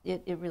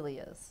really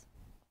is.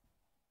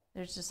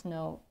 There's just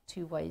no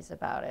two ways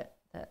about it.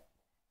 That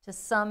to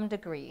some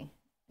degree,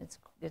 it's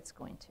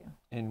going to.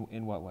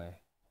 In what way?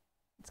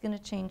 It's going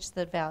to change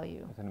the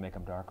value. It's going to make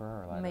them darker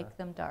or lighter? Make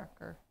them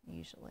darker,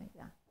 usually.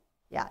 Yeah,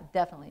 yeah,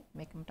 definitely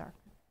make them darker.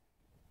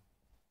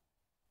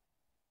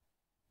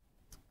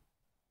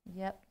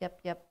 Yep.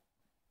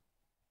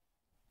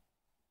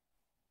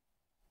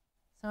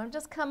 So I'm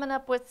just coming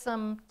up with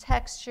some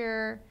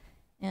texture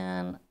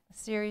and a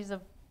series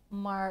of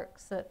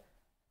marks that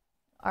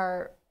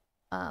are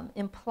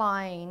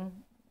implying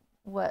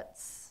what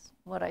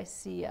I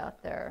see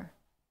out there.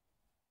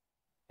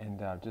 And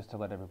just to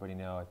let everybody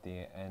know, at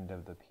the end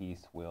of the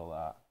piece, we'll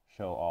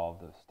show all of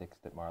the sticks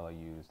that Marla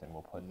used, and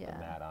we'll put the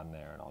mat on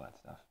there and all that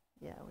stuff.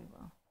 Yeah, we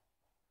will.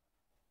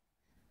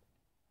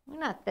 We're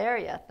not there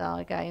yet,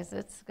 though, guys.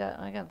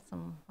 I got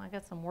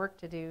some work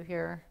to do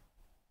here.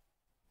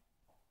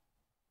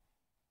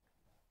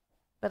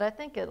 But I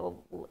think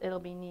it'll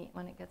be neat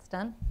when it gets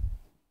done.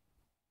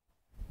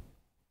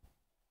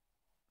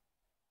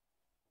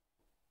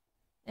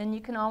 And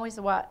you can always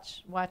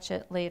watch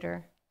it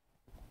later.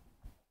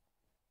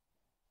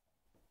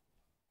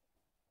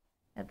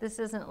 And this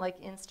isn't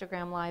like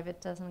Instagram Live.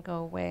 It doesn't go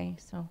away,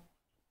 so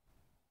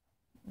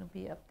it'll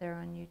be up there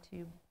on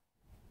YouTube.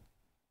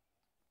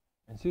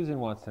 And Susan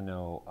wants to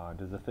know,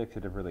 does the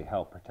fixative really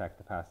help protect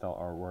the pastel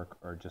artwork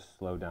or just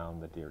slow down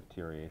the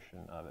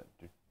deterioration of it?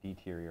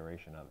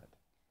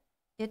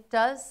 It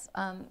does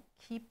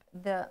keep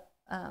the,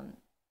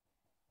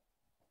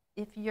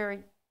 if you're,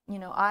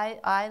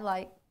 I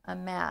like a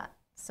matte,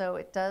 so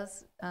it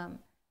does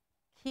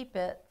keep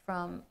it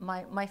from,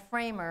 my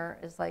framer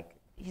is like,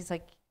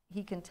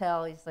 he can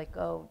tell, he's like,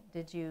 oh,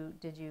 did you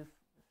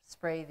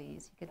spray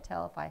these? He could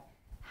tell if I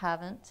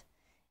haven't.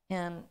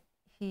 And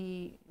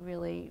he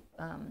really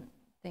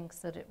thinks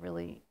that it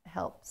really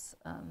helps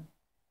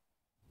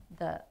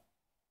the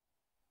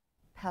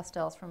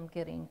pastels from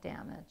getting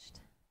damaged.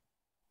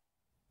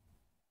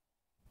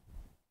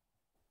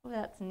 Oh,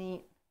 that's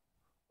neat.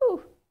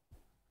 Ooh.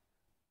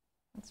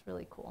 That's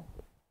really cool.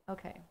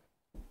 Okay.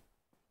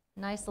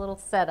 Nice little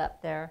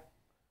setup there.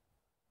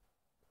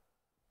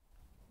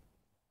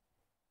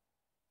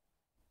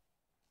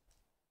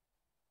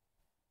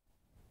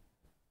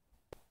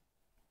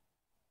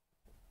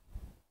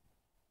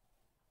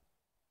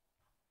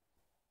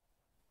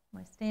 Am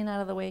I staying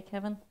out of the way,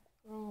 Kevin?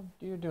 Oh,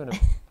 you're doing a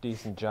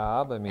decent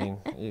job. I mean,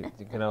 you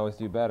can always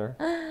do better.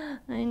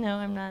 I know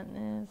I'm not.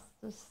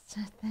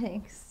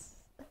 Thanks.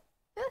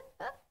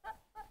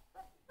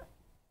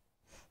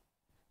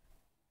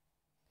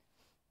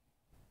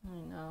 I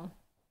know.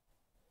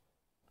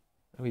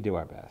 We do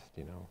our best,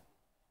 you know.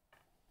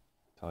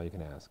 That's all you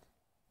can ask.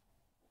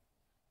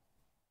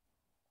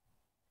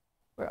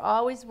 We're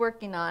always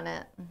working on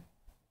it,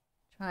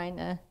 trying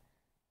to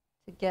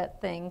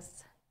get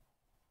things.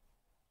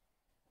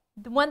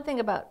 The one thing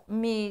about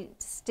me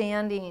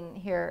standing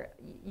here,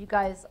 you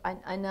guys,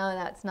 I know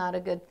that's not a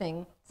good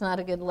thing. It's not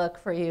a good look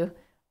for you,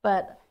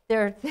 but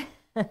there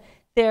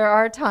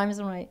are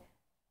times when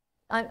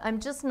I'm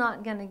just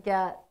not going to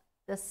get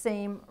the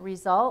same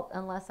result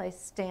unless I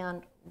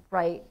stand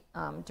right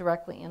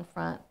directly in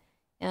front.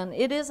 And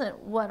it isn't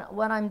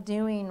what I'm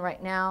doing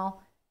right now.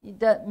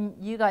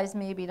 You guys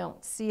maybe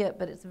don't see it,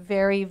 but it's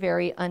very,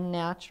 very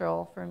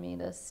unnatural for me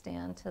to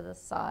stand to the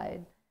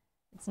side.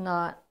 It's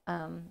not.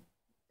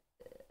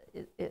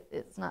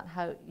 It's not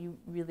how you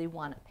really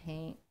want to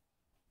paint.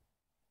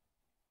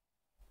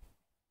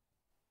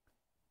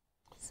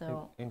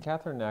 So. And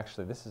Catherine,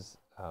 actually, this is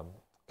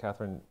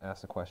Catherine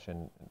asked a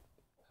question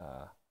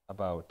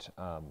about.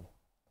 I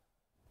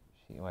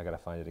got to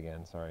find it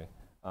again. Sorry.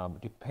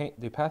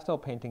 Do pastel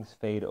paintings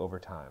fade over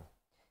time?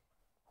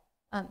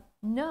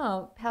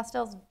 No,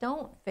 pastels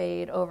don't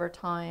fade over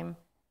time.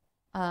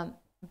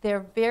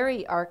 They're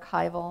very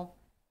archival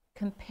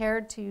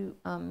compared to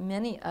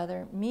many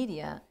other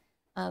media.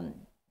 The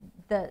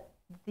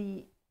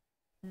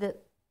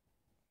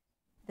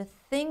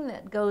thing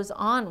that goes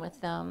on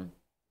with them,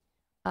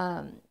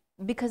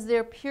 because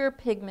they're pure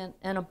pigment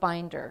and a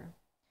binder,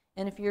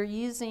 and if you're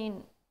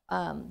using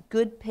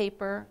good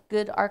paper,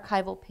 good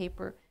archival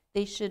paper,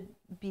 they should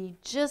be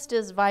just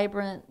as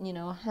vibrant,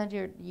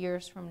 100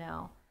 years from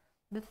now.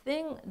 The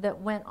thing that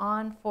went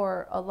on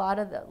for a lot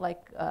of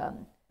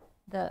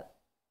the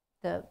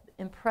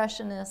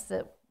impressionists,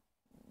 that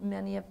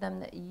many of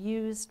them that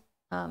used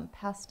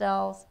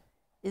pastels,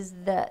 is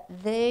that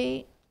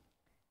they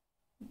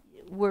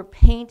were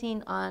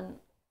painting on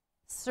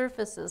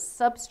surfaces,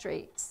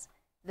 substrates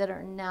that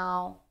are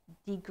now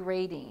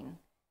degrading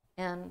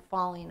and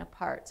falling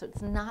apart. So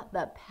it's not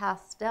the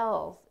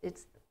pastels,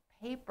 it's the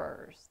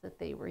papers that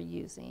they were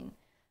using.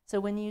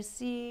 So when you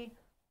see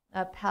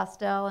a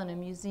pastel in a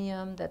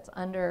museum that's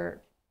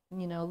under,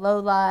 low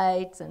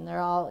lights, and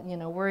they're all,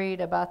 worried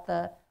about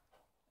the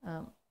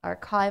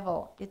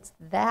archival, it's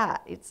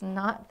that. It's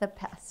not the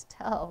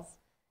pastels.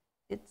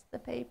 It's the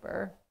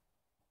paper.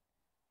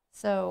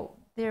 So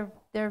they're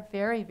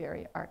very,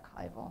 very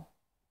archival.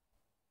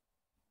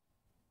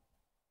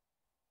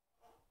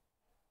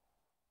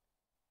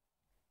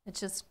 It's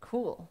just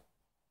cool.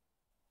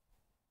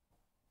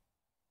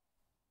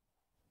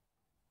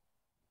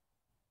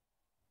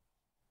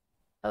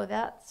 Oh,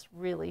 that's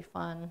really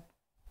fun.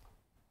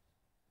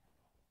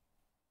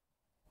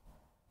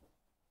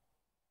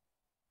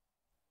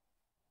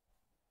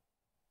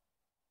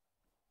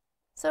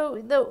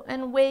 So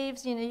and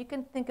waves, you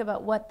can think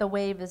about what the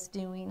wave is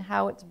doing,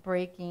 how it's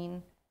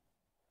breaking,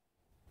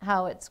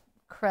 how it's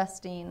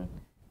cresting,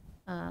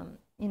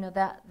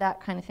 that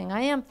kind of thing.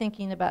 I am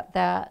thinking about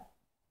that.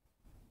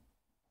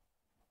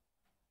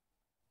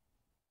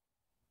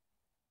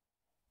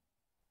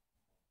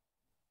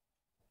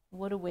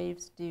 What do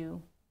waves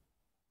do?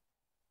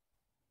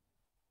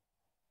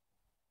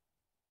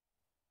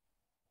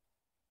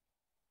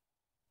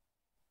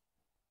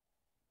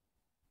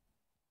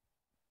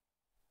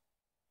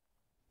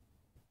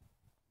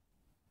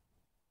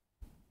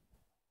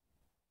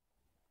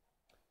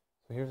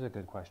 So here's a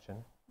good question.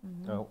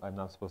 Mm-hmm. Oh, I'm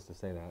not supposed to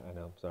say that. I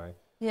know. Sorry.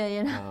 Yeah,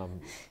 yeah, I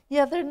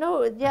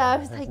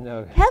was like,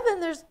 no. Kevin,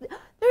 there's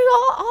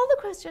all the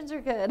questions are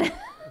good.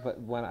 But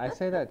when I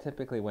say that,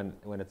 typically when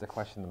it's a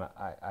question that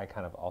I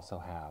kind of also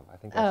have, I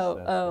think that's...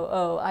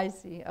 I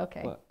see.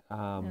 Okay. But,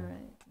 all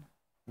right.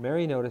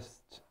 Mary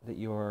noticed that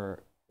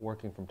you're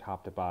working from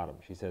top to bottom.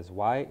 She says,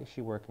 why is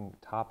she working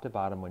top to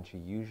bottom when she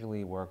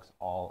usually works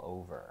all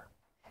over?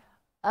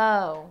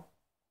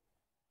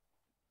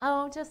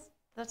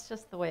 That's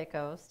just the way it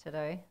goes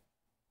today.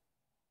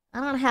 I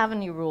don't have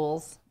any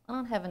rules. I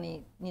don't have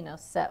any,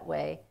 set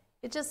way.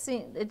 It just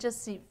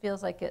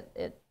feels like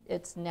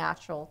it's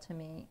natural to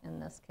me in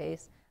this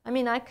case. I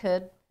mean, I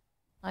could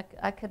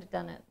have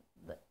done it.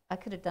 I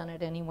could have done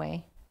it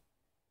anyway.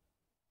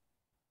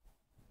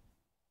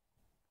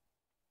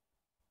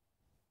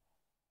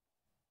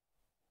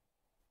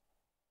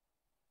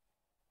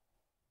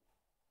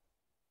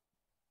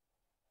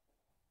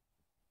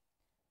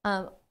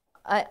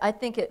 I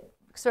think it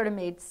sort of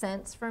made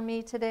sense for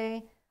me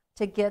today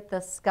to get the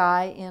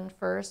sky in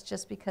first,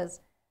 just because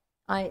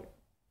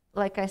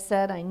like I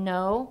said, I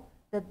know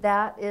that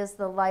that is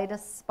the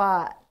lightest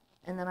spot,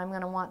 and then I'm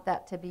going to want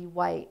that to be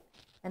white,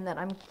 and that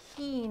I'm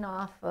keying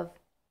off of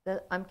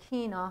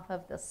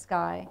the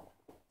sky.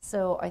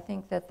 So I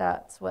think that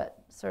that's what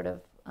sort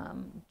of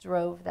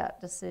drove that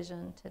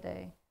decision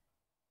today.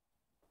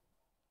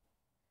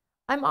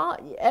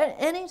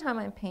 Anytime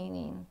I'm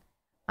painting,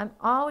 I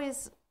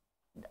always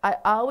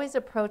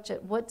approach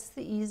it, what's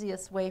the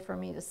easiest way for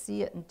me to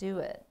see it and do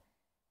it?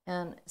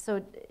 And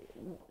so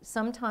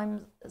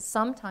sometimes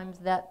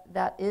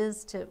that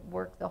is to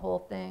work the whole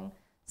thing.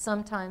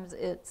 Sometimes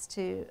it's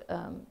to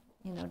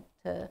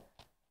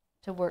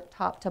to work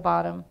top to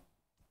bottom.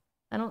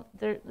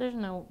 There's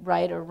no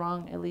right or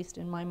wrong, at least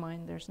in my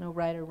mind, there's no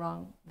right or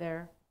wrong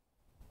there.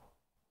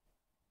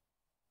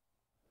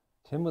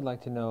 Tim would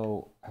like to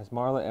know, has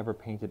Marla ever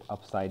painted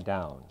upside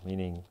down,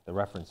 meaning the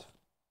reference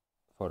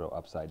photo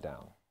upside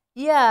down?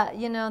 Yeah,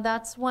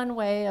 that's one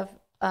way of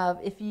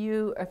if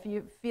you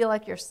feel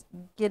like you're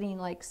getting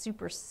like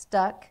super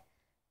stuck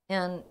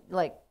and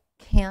like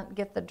can't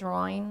get the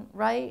drawing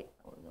right,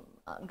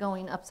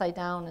 going upside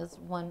down is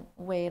one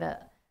way to,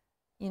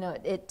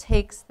 it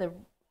takes the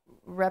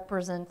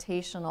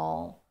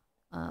representational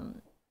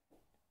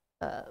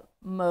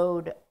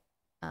mode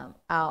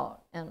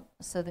out, and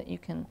so that you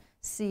can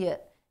see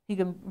it. You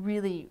can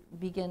really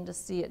begin to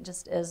see it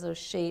just as those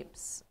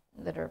shapes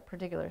that are a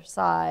particular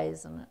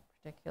size and a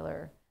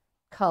particular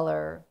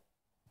color.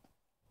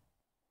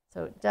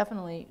 So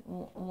definitely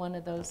one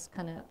of those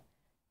kind of,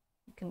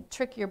 you can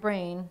trick your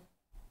brain.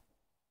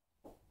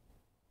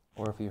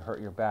 Or if you hurt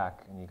your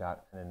back and you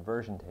got an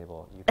inversion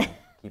table, you can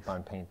keep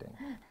on painting.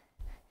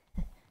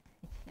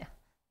 Yeah.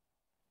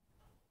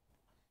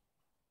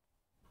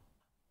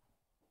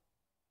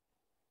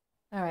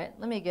 All right,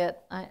 let me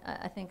get,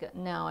 I think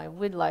now I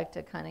would like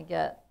to kind of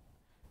get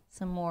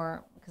some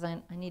more, because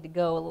I need to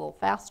go a little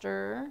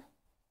faster.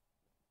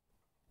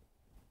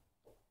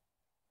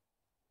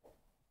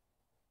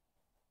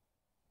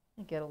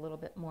 Get a little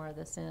bit more of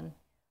this in.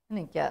 I'm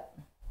going to get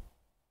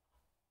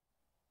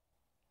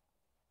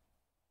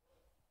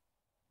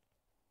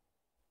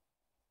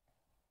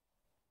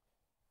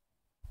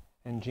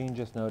And Jean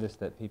just noticed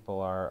that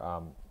people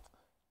are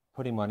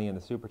putting money in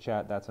the super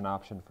chat. That's an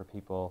option for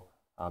people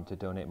to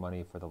donate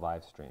money for the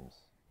live streams.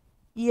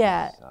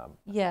 Yeah,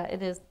 yeah,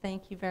 it is.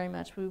 Thank you very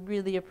much. We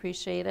really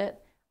appreciate it.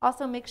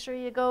 Also, make sure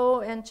you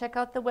go and check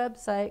out the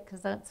website,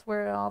 because that's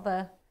where all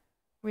the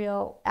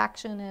real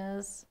action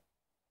is.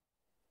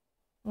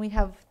 We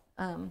have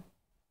how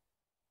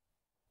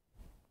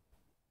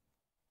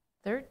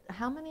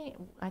many?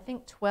 I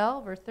think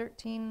 12 or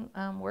 13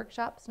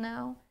 workshops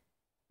now,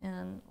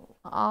 and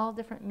all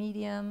different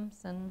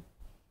mediums. And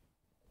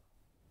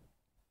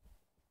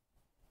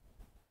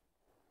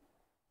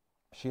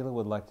Sheila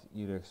would like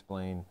you to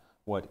explain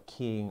what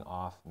keying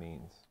off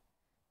means.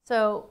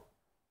 So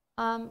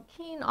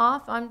keying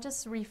off, I'm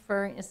just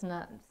referring, it's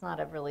not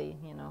a really,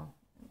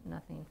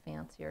 nothing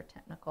fancy or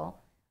technical.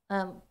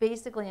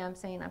 Basically, I'm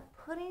saying I'm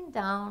putting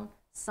down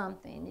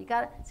something. You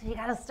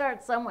gotta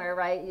start somewhere,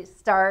 right? You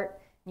start,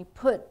 you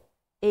put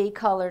a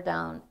color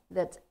down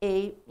that's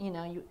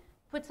you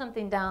put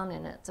something down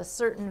and it's a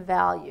certain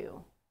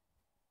value.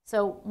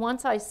 So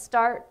once I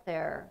start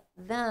there,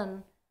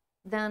 then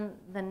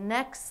the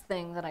next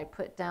thing that I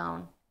put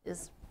down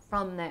is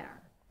from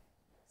there.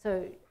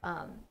 So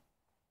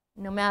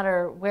no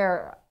matter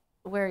where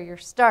you're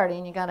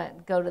starting, you gotta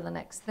go to the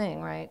next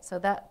thing, right? So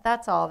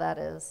that's all that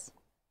is.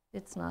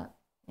 It's not,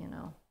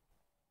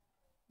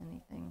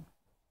 anything.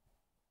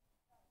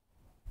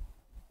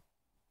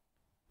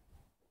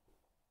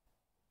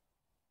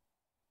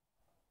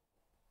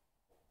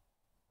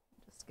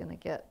 I'm just gonna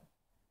get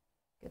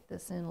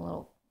this in a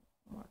little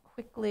more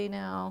quickly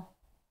now.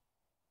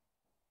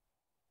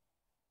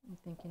 I'm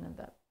thinking of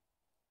that,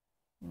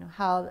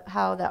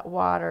 how that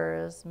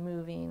water is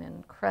moving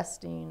and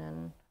cresting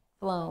and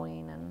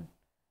flowing and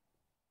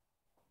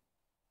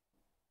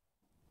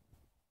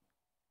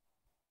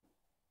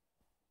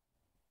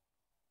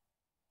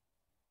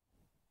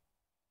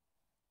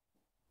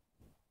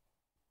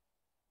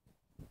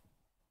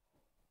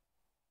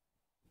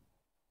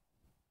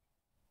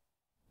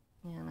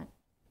I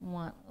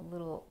want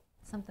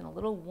something a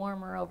little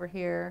warmer over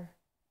here.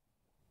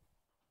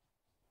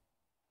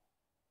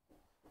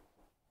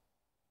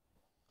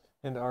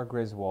 And R.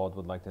 Griswold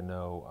would like to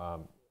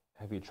know,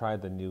 have you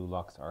tried the new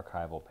Lux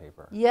archival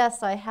paper?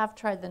 Yes, I have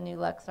tried the new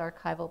Lux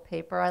archival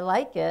paper. I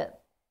like it.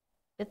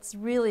 It's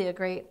really a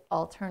great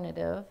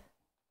alternative.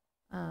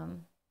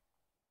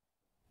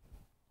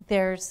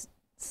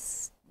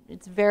 It's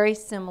very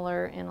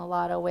similar in a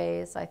lot of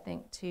ways, I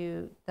think,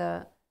 to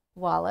the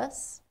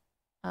Wallace.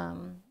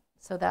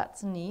 So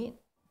that's neat.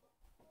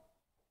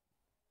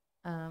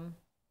 Yeah,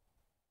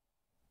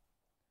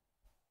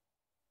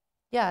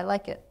 I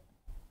like it.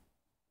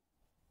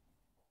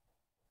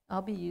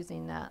 I'll be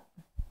using that.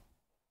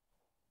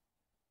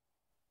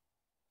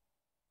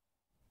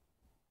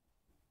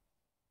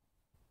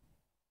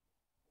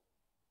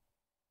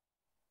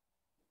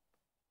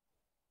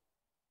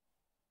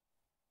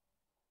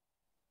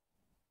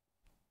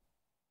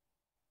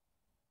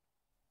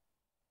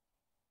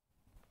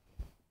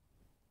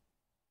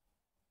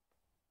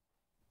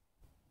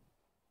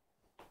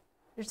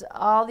 There's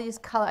all these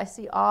colors. I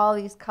see all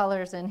these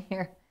colors in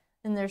here,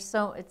 and there's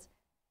so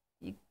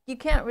you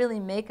can't really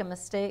make a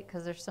mistake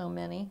because there's so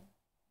many.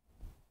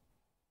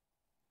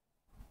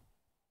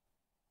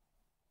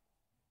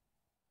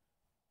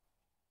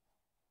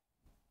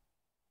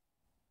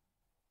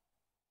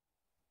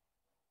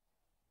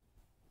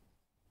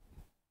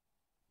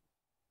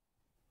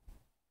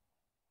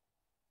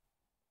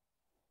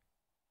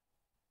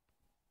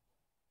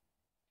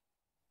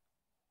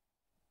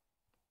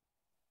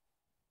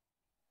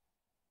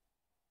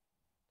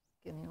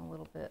 Getting a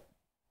little bit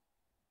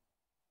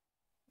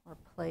more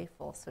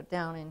playful. So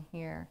down in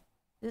here,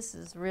 this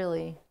is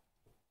really,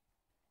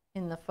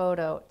 in the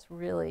photo, it's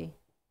really,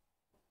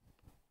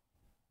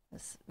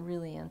 this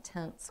really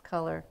intense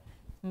color.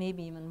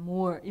 Maybe even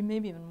more,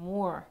 maybe even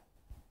more.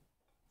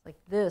 Like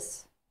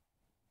this.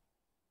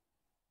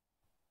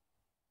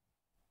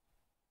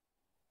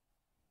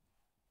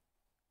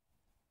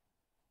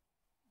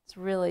 It's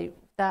really,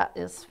 that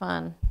is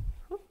fun.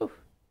 Woo-hoo.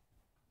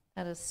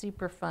 That is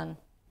super fun.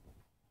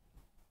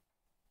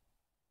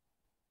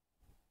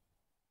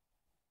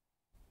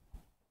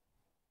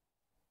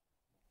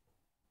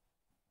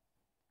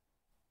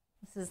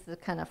 This is the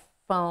kind of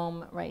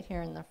foam right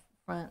here in the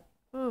front.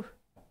 Ooh,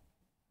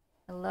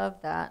 I love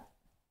that.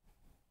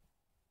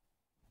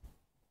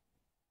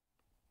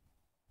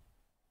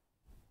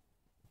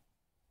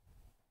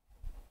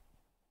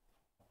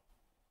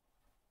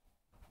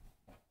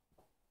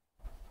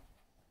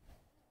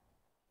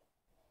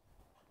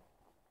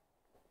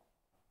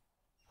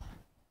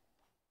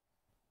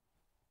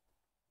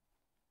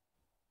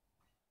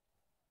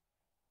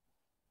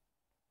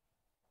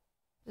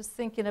 Just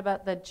thinking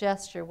about the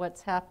gesture,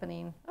 what's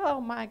happening.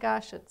 Oh my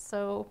gosh, it's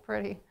so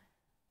pretty.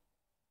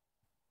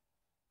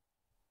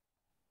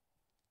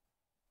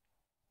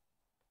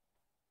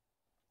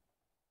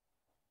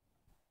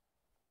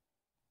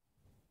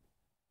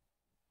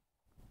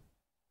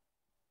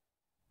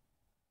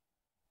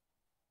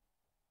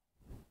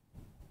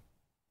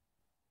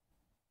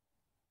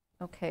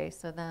 Okay,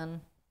 so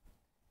then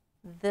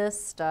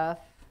this stuff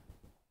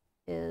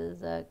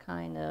is a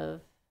kind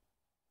of,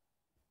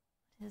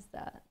 what is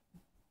that?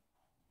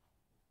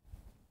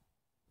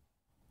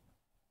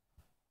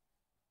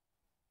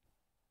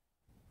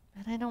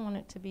 But I don't want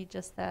it to be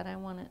just that. I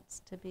want it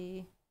to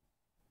be,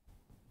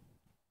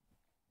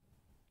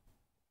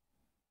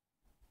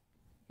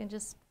 you can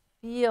just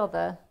feel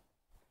the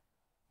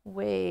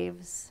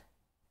waves.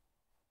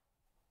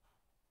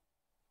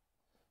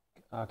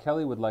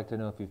 Kelly would like to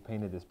know if you've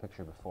painted this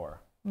picture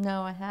before.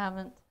 No, I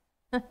haven't.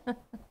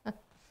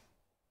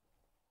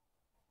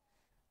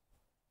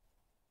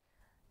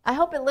 I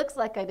hope it looks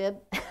like I did.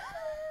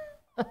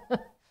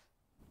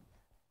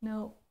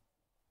 No.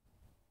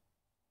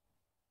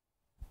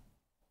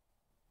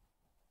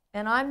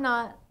 And I'm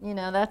not, you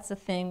know, that's the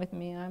thing with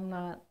me. I'm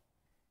not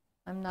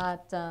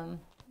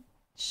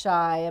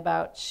shy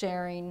about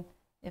sharing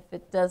if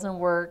it doesn't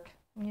work.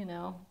 You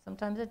know,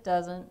 sometimes it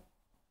doesn't.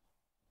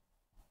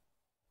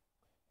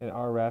 And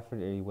our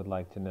referee would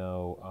like to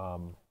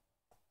know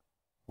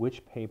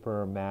which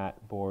paper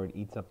mat board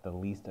eats up the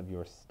least of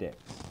your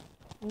sticks.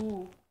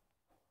 Ooh.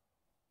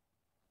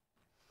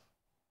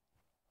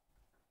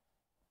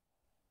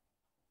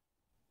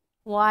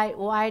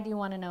 Why do you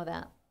want to know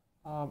that?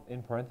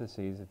 In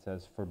parentheses, it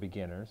says for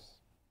beginners.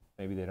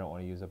 Maybe they don't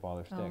want to use up all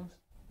their sticks.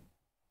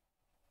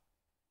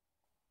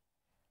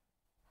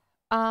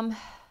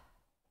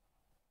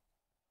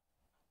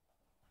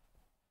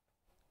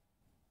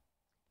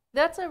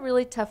 That's a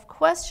really tough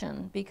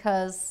question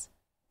because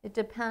it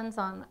depends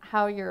on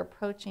how you're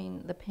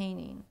approaching the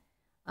painting.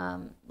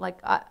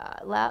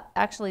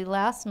 Actually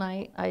last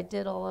night I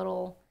did a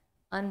little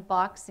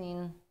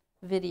unboxing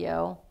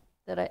video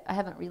that I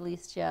haven't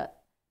released yet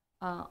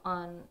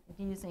on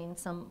using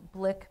some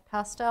Blick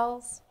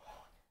pastels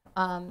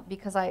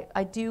because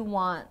I do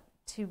want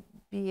to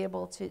be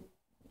able to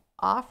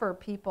offer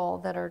people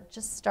that are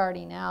just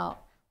starting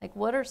out, like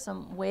what are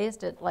some ways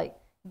to like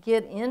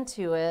get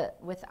into it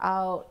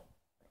without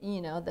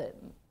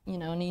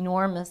an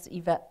enormous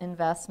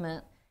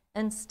investment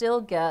and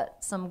still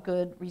get some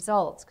good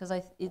results, because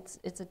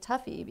it's a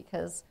toughie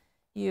because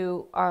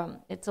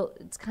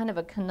it's kind of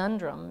a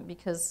conundrum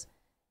because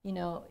you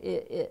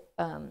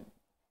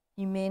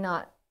may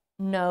not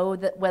know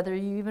that whether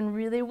you even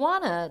really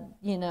want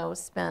to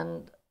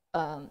spend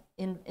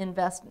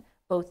invest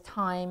both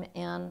time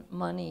and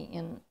money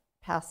in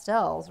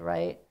pastels,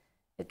 right?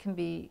 It can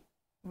be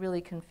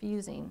really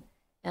confusing.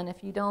 And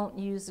if you don't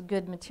use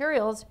good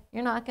materials,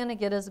 you're not going to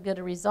get as good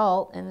a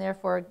result, and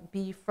therefore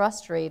be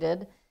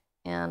frustrated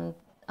and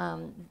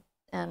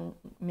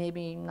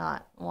maybe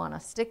not want to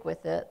stick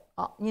with it.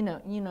 You know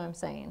what I'm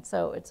saying.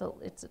 So it's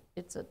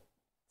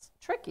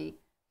tricky.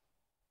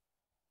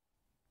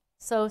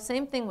 So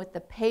same thing with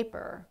the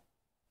paper.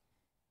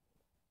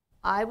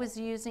 I was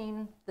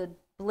using the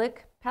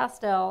Blick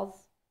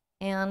pastels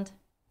and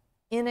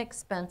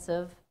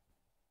inexpensive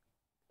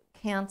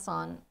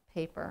Canson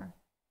paper.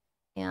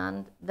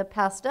 And the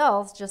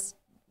pastels just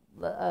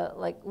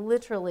like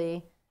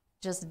literally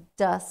just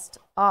dust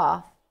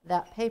off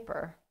that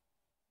paper.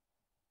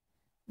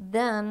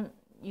 Then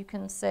you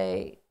can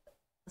say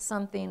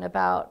something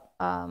about,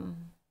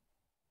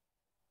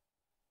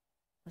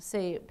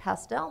 say,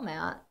 pastel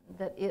mat,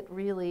 that it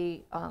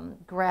really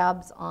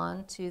grabs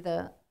onto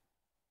the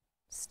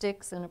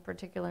sticks in a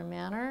particular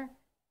manner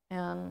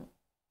and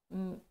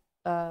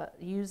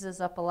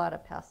uses up a lot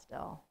of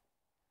pastel.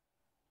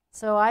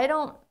 So I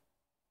don't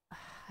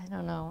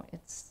know.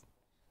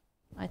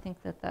 I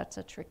think that that's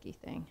a tricky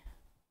thing.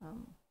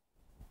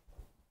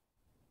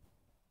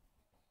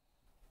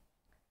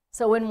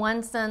 So in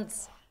one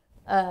sense,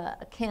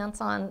 a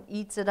Canson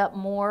eats it up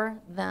more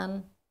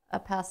than a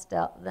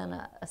pastel, than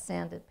a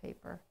sanded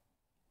paper,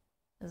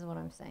 is what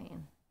I'm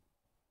saying.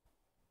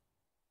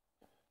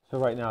 So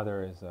right now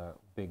there is a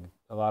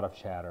lot of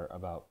chatter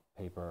about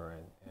paper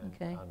and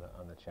Okay.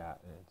 on the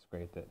chat, and it's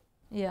great that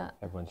Yeah.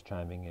 everyone's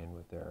chiming in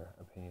with their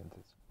opinions.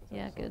 It's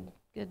Yeah. excellent.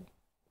 Good.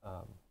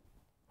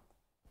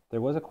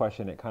 There was a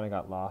question, it kind of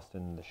got lost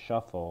in the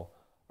shuffle,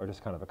 or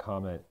just kind of a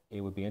comment.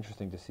 It would be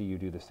interesting to see you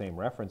do the same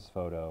reference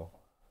photo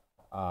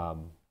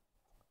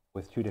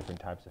with two different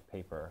types of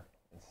paper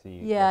and see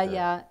Yeah. what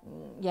Yeah.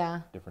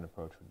 Yeah. different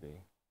approach would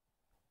be.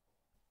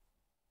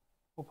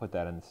 We'll put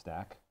that in the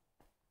stack.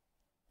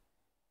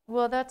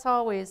 Well, that's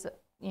always,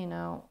 you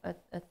know,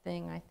 a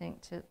thing, I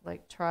think, to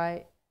like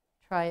try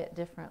it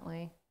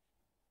differently.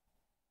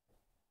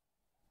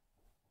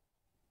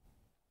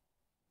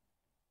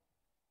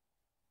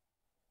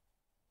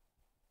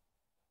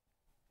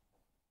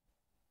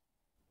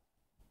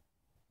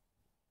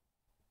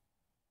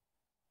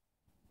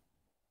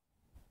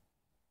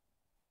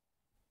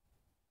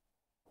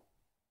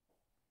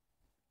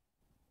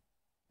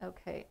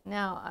 Okay,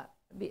 now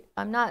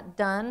I'm not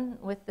done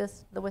with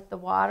this with the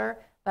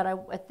water, but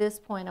at this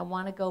point I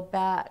want to go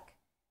back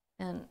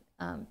and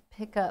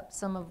pick up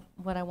some of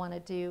what I want to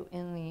do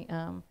in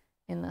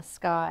the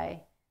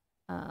sky.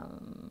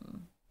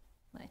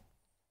 I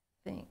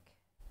think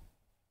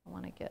I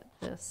want to get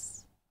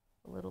this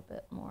a little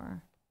bit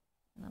more,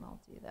 and then I'll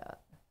do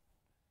that.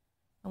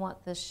 I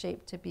want this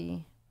shape to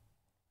be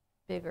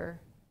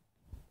bigger.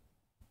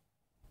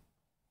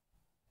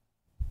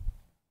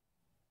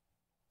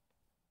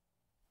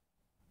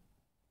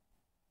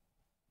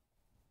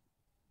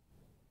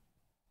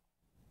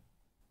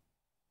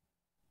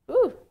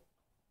 Ooh,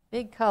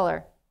 big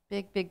color,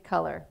 big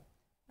color.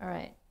 All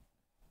right.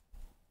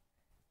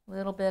 A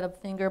little bit of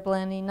finger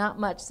blending, not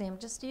much. See, I'm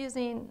just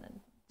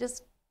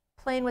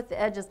playing with the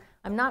edges.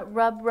 I'm not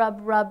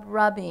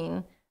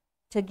rubbing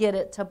to get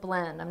it to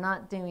blend. I'm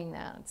not doing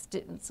that.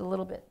 It's a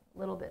little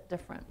bit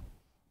different.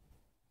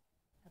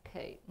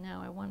 Okay,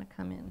 now I want to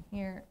come in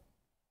here.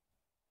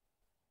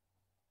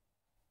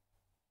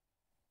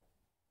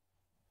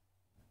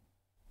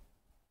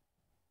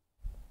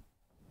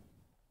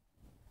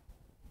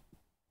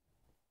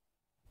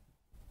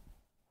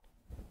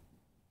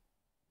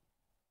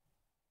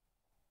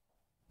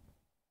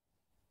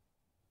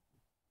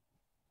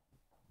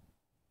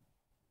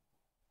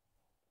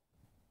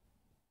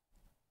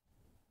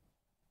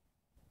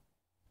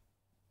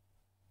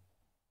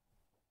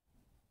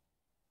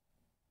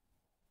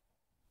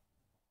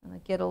 And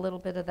I get a little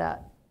bit of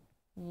that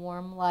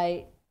warm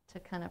light to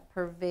kind of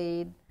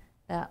pervade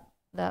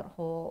that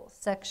whole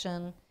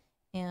section,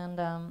 and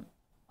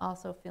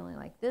also feeling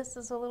like this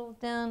is a little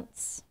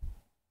dense.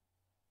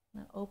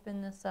 I'm gonna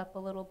open this up a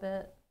little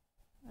bit.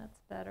 That's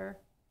better.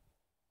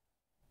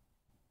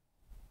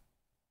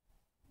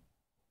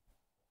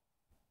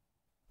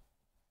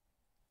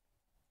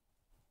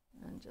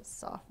 And just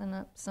soften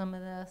up some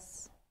of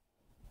this.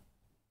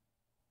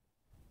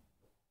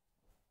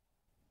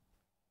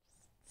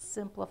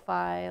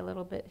 Simplify a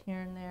little bit here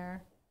and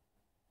there.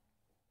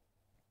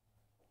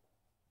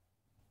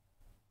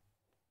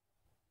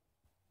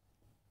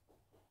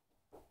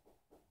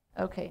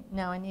 Okay,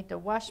 now I need to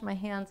wash my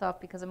hands off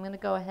because I'm going to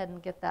go ahead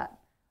and get that,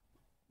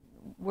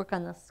 work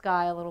on the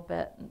sky a little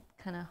bit and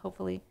kind of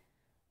hopefully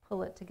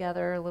pull it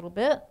together a little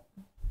bit.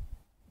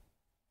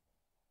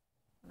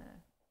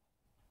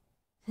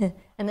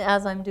 And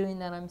as I'm doing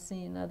that, I'm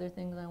seeing other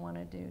things I want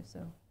to do,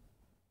 so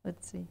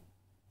let's see.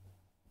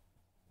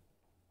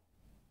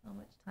 How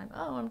much time?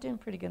 Oh, I'm doing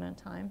pretty good on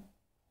time.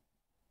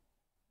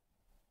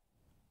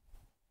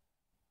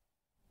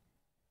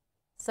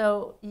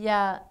 So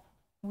yeah,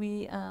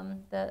 we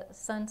the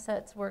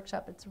Sunsets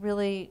workshop, it's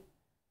really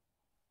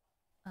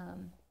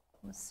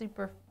was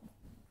super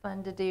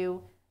fun to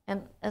do.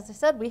 And as I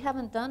said, we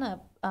haven't done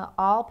a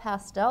all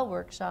pastel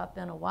workshop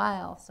in a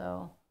while,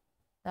 so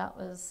that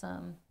was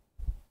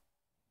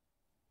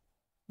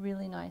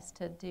really nice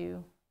to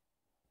do.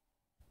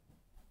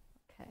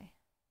 Okay.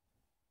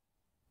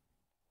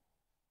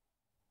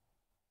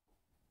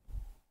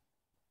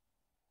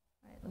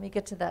 All right, let me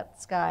get to that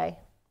sky.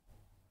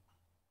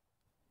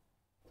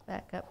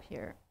 Back up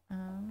here.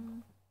 Okay.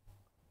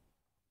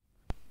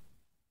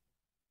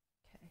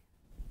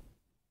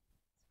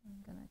 So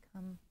I'm going to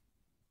come.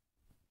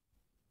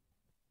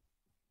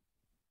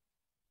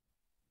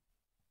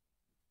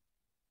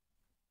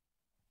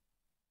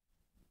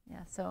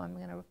 Yeah, so I'm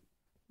going to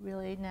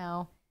really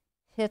now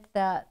hit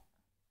that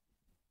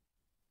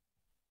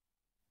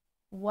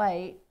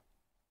white,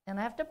 and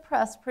I have to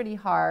press pretty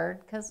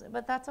hard,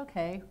 but that's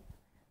okay.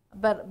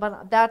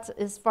 But that's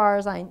as far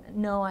as I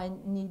know I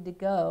need to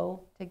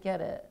go to get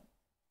it.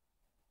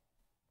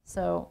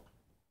 So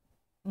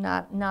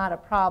not a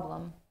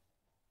problem.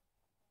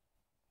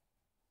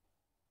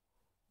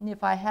 And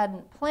if I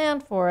hadn't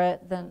planned for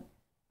it, then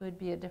it would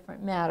be a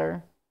different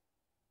matter.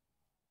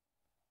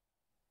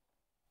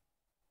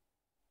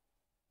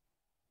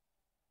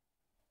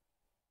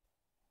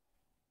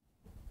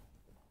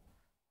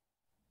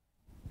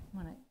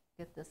 I'm going to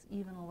get this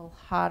even a little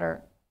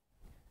hotter.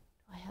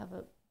 I have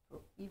a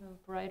even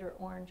brighter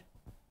orange.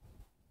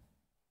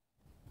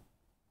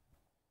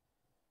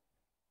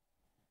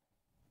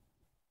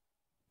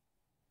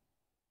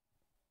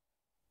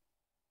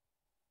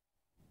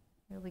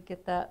 Really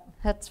get that.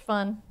 That's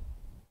fun.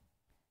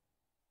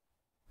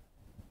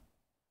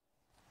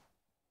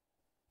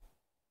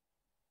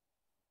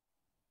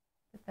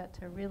 Get that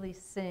to really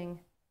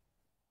sing.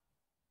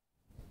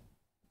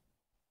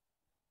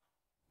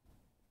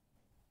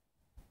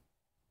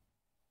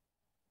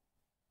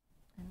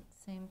 And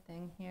same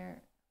thing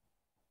here.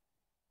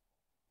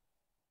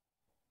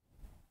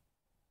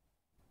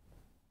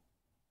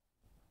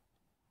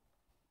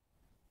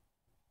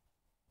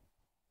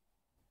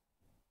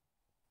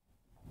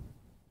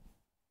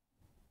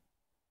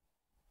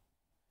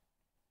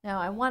 Now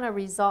I want to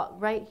result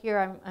right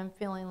here. I'm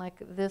feeling like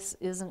this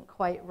isn't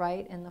quite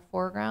right in the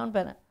foreground,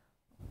 but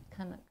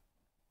kind of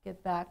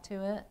get back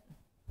to it.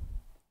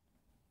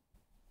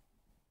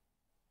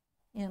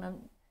 And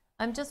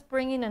I'm just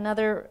bringing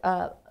another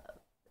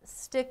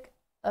stick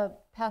of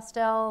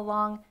pastel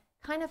along,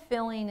 kind of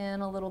filling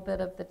in a little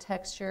bit of the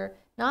texture.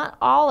 Not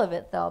all of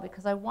it though,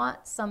 because I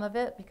want some of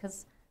it,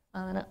 because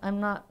I'm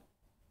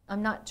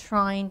not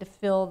trying to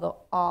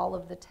fill all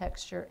of the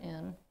texture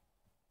in.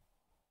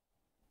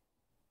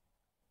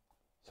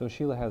 So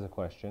Sheila has a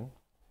question.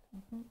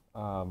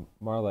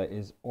 Marla,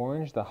 is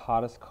orange the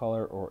hottest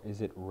color or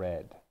is it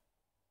red?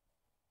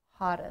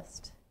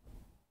 Hottest.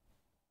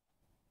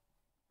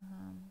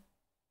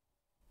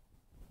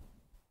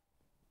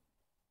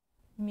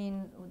 You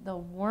mean the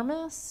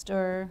warmest,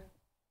 or?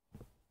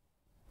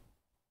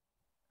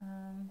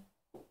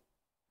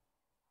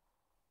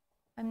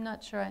 I'm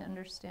not sure I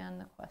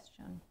understand the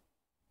question.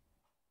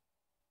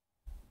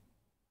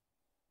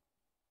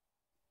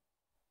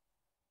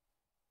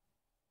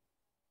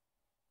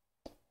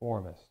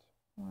 Warmest.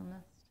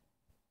 Warmest.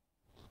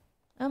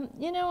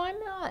 You know, I'm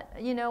not,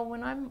 you know,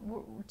 when I'm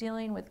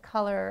dealing with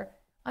color,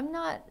 I'm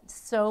not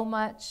so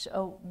much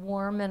a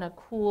warm and a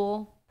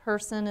cool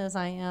person as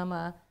I am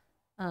a,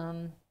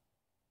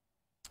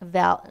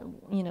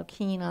 you know,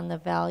 keen on the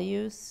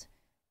values.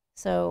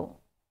 So,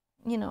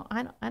 you know,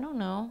 I don't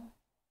know.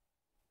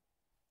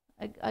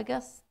 I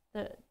guess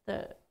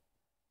the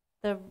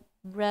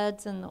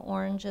reds and the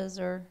oranges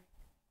they're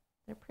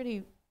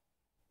pretty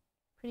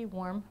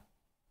warm.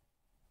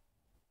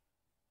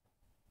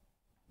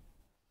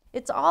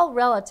 It's all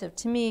relative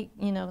to me.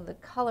 You know, the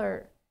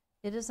color,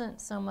 it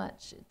isn't so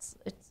much.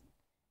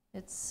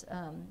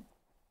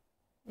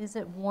 Is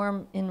it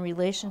warm in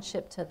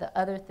relationship to the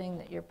other thing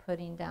that you're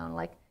putting down?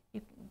 Like,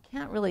 you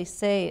can't really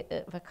say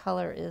if a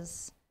color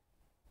is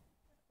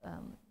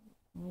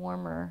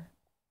warmer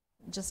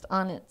just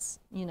on its,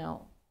 you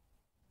know,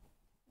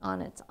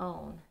 on its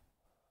own.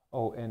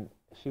 Oh, and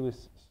she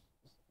was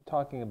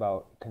talking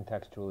about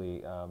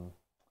contextually.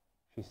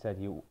 She said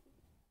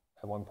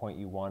at one point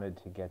you wanted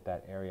to get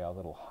that area a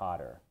little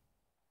hotter.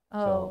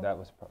 Oh. So that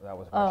was why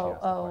she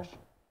asked the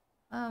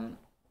question.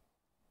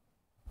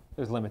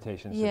 There's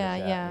limitations to the chat,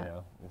 you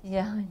know.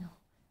 Yeah, I know.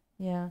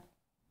 Yeah.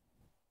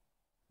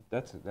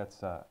 That's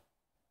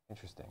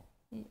interesting.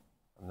 Yeah.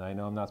 And I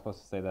know I'm not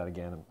supposed to say that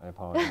again. I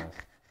apologize.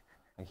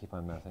 I keep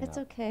on messing up. It's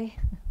okay.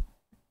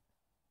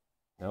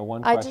 No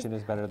one question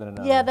is better than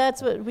another. Yeah,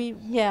 that's what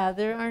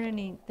there aren't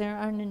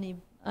any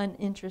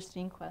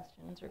uninteresting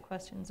questions or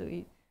questions that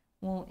we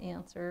won't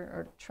answer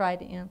or try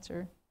to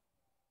answer.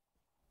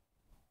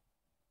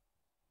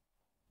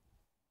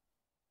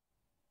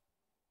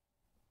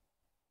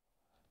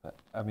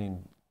 I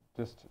mean,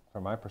 just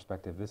from my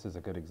perspective, this is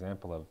a good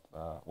example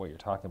of what you're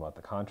talking about.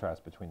 The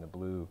contrast between the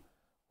blue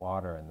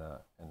water and the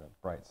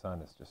bright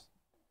sun is just,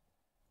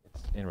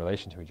 it's in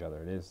relation to each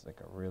other. It is like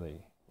a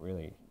really,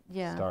 really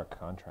stark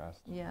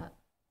contrast. Yeah.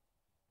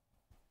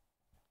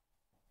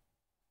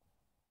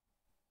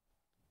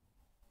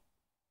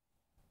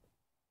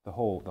 The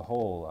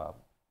whole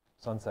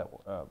sunset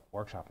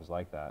workshop is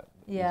like that.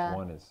 Yeah. Each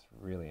one is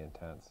really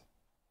intense.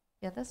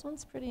 Yeah, this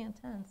one's pretty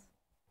intense.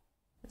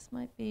 This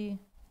might be,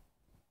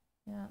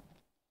 yeah.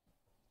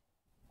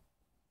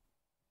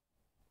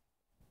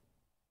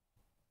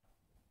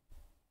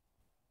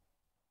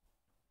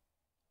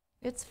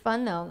 It's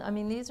fun though. I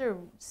mean, these are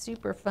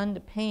super fun to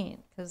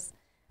paint because,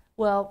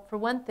 well, for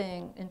one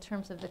thing, in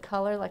terms of the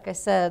color, like I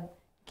said,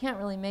 you can't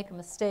really make a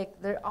mistake.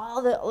 Look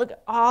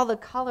at all the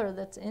color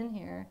that's in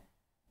here.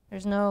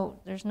 There's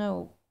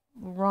no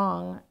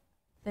wrong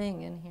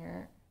thing in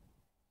here.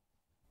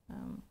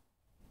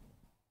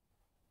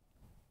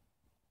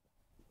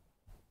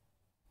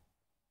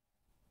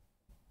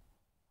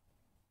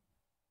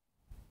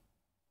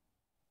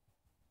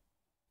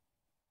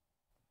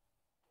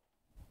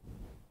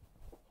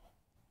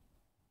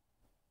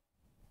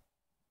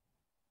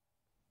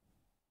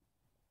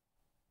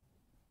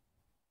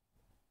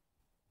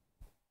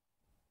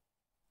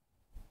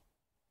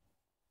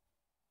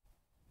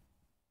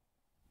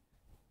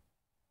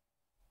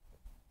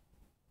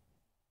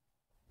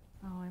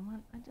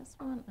 just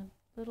want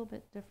a little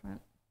bit different.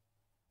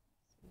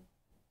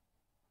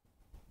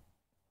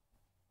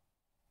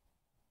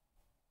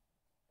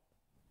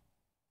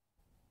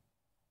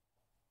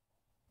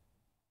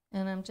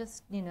 And I'm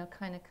just,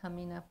 kind of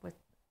coming up with,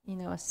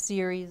 a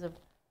series of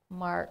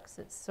marks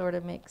that sort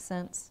of make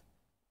sense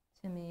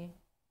to me.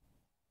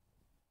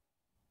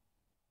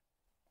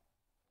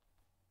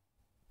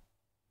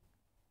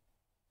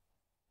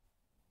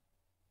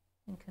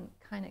 And can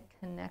kind of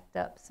connect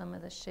up some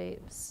of the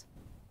shapes.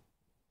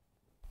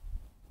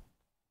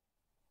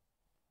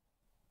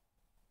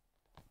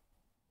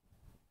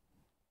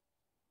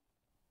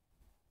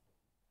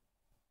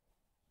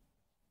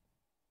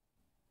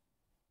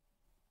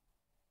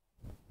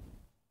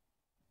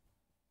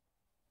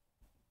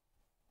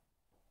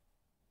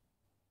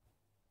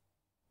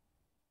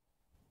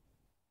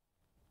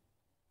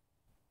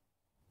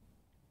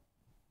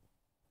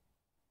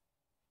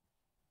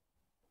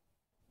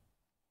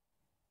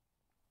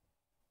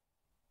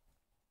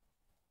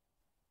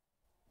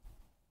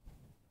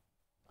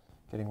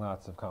 Getting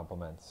lots of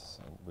compliments,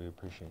 and we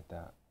appreciate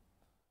that.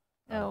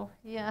 Oh,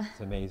 yeah. It's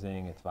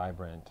amazing, it's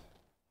vibrant.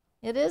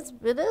 It is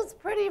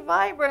pretty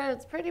vibrant,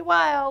 it's pretty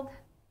wild.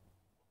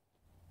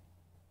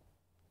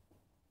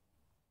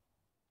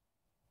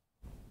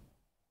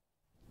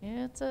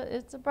 Yeah,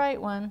 it's a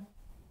bright one.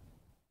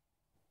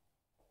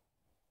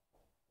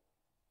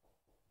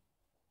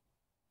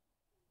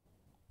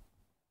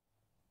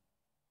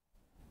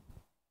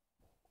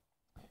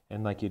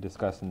 And like you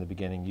discussed in the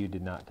beginning, you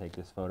did not take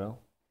this photo.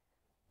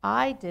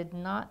 I did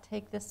not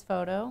take this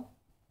photo.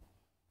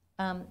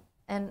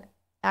 And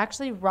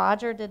actually,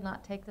 Roger did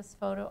not take this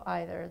photo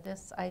either.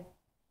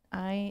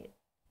 I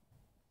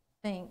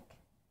think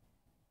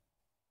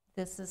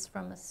this is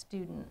from a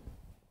student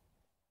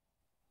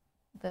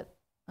that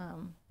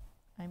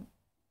I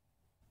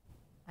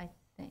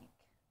think.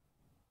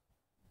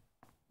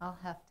 I'll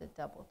have to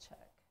double check.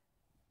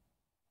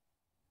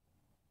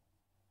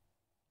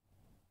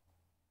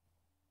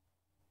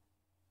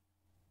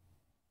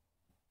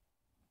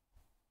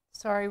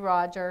 Sorry,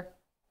 Roger.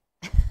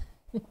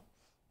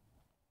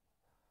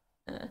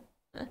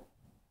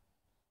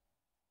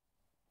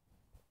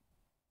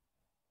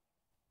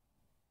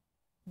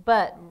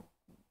 But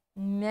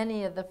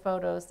many of the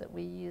photos that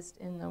we used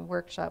in the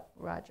workshop,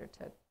 Roger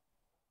took.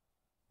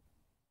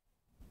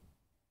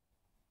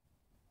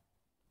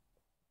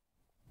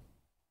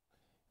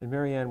 And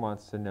Marianne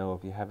wants to know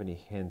if you have any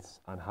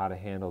hints on how to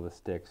handle the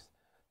sticks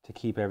to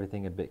keep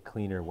everything a bit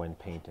cleaner when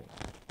painting.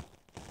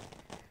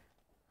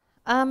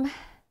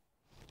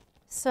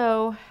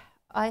 So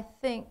I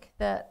think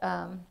that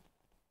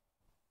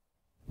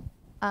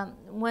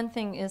one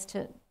thing is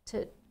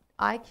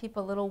I keep a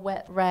little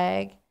wet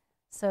rag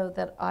so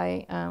that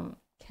I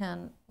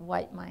can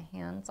wipe my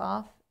hands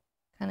off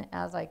kind of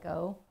as I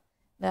go.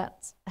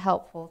 That's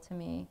helpful to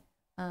me.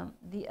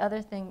 The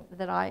other thing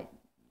that I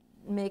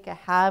make a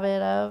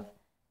habit of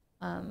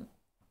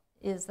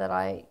is that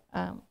I,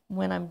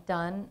 when I'm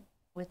done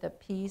with a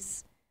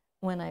piece,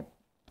 when I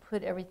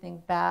put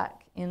everything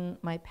back in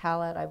my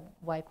palette, I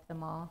wipe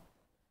them off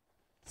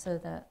so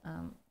that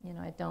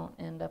I don't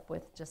end up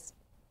with just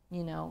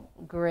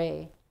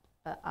gray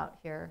out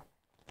here,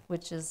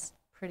 which is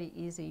pretty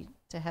easy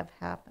to have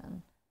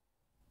happen.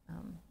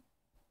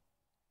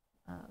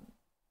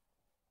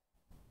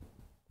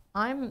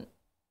 I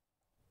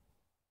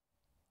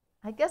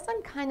guess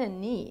I'm kind of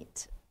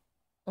neat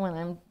when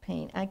I'm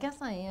painting. I guess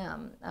I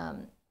am.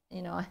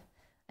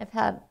 I've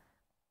had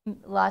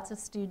lots of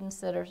students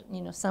that are,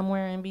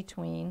 somewhere in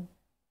between.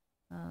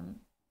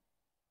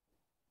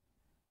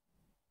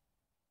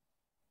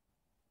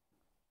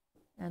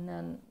 And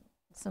then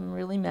some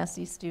really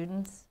messy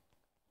students.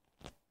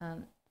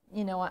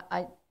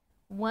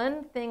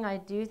 One thing I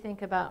do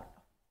think about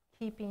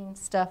keeping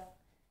stuff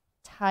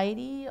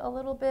tidy a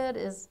little bit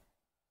is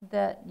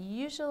that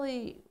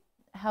usually,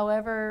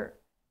 however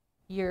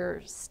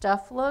your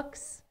stuff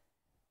looks,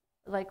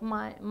 like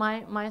my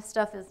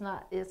stuff is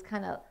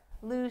kind of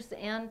loose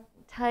and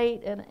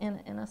tight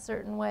in a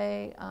certain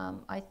way.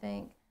 I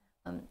think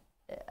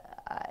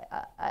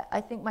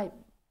I think my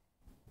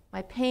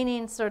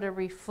paintings sort of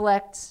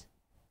reflect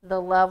the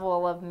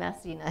level of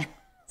messiness,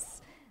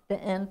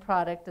 the end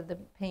product of the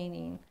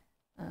painting.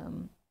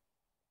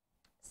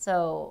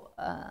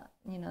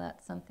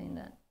 That's something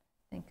to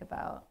think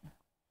about.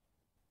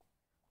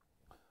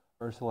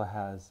 Ursula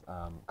has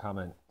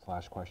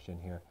comment/question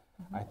here.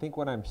 Mm-hmm. I think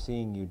what I'm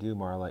seeing you do,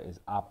 Marla, is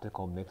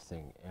optical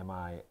mixing. Am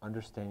I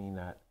understanding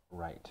that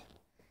right?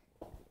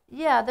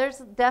 Yeah, there's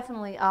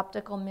definitely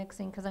optical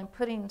mixing because I'm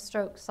putting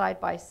strokes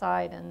side by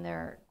side and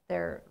they're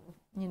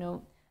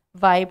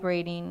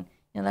vibrating.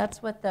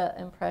 That's what the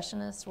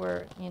Impressionists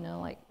were,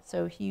 like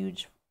so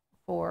huge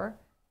for,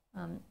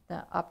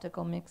 the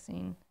optical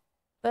mixing.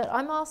 But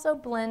I'm also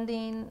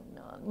blending,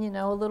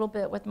 a little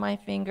bit with my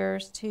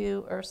fingers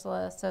too,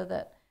 Ursula, so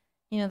that,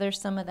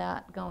 there's some of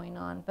that going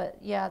on. But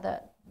yeah,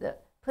 the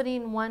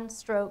putting one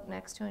stroke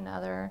next to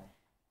another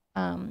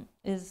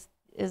is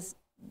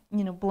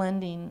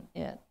blending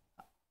it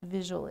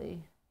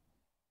visually.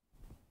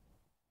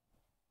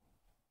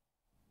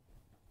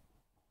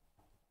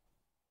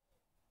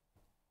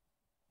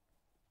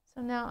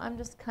 So now I'm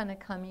just kind of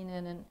coming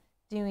in and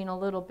doing a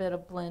little bit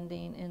of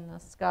blending in the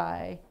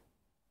sky.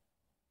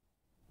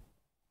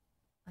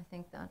 I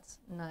think that's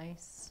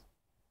nice.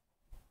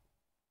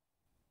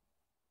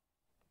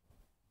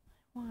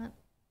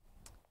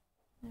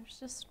 There's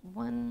just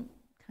one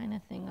kind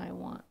of thing I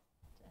want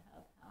to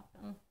have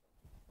happen.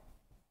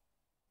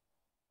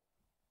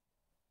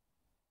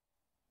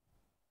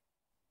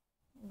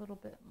 A little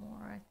bit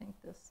more. I think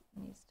this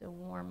needs to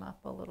warm up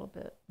a little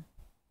bit.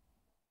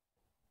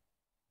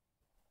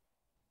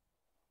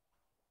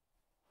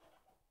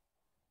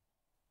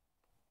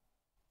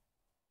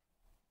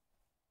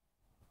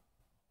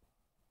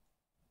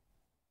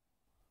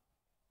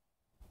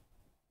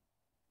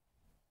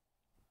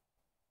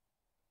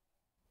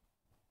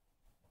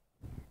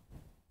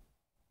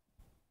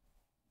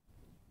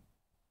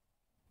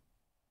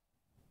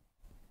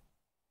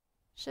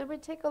 Should we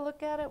take a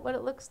look at it, what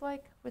it looks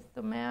like with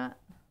the mat?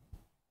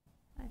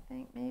 I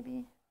think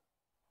maybe.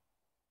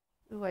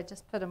 Ooh, I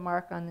just put a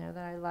mark on there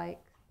that I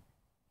like.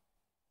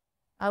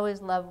 I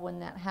always love when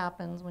that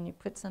happens, when you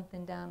put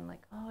something down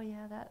like, oh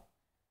yeah,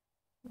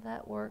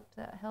 that worked,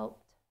 that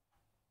helped.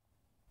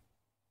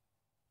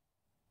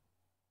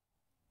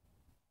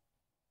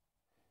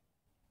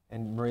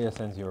 And Maria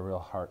sends you a real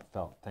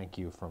heartfelt thank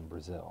you from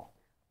Brazil.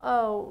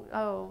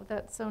 Oh,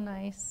 that's so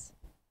nice.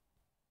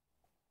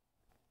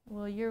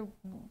 Well, you're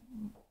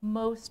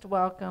most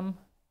welcome.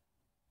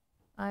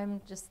 I'm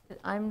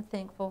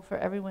thankful for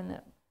everyone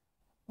that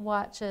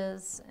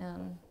watches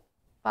and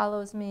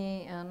follows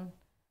me and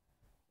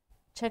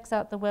checks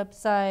out the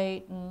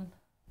website and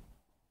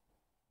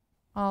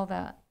all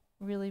that.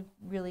 Really,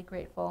 really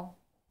grateful.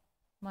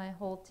 My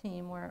whole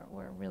team,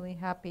 we're really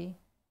happy.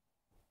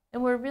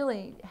 And we're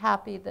really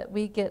happy that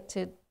we get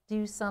to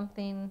do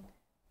something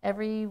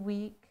every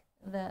week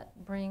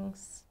that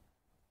brings,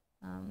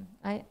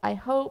 I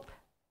hope,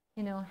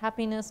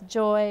 happiness,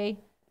 joy,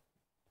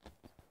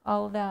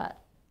 all of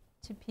that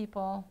to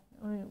people.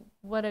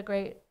 What a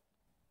great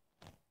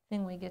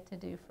thing we get to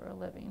do for a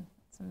living.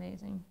 It's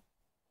amazing.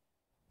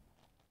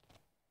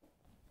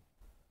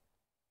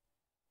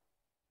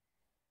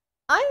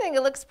 I think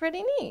it looks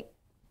pretty neat,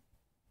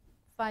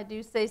 if I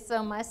do say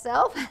so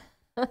myself.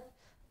 I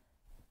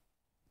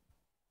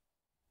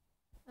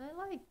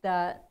like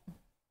that.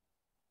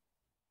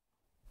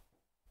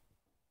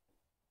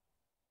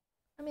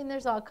 I mean,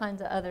 there's all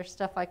kinds of other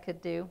stuff I could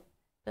do,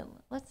 but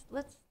let's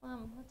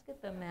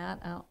get the mat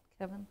out,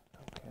 Kevin.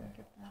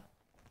 Okay.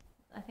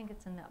 I think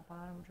it's in that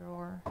bottom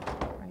drawer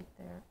right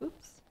there.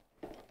 Oops.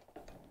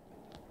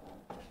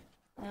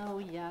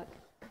 Oh, yuck.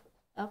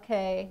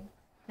 Okay.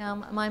 Now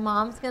my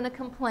mom's going to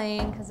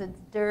complain because it's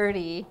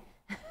dirty.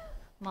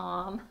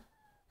 Mom.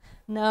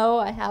 No,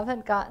 I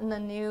haven't gotten a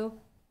new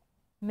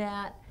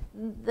mat.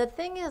 The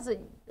thing is,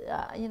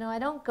 I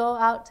don't go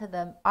out to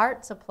the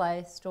art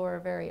supply store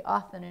very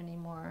often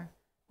anymore.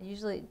 I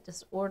usually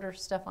just order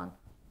stuff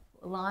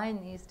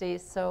online these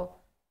days, so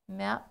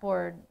mat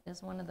board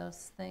is one of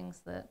those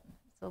things that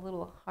it's a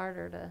little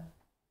harder to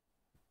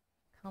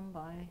come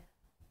by.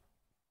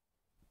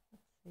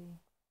 Let's see.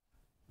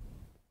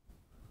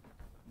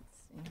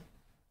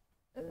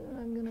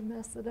 I'm going to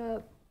mess it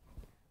up.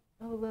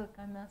 Oh, look,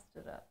 I messed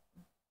it up.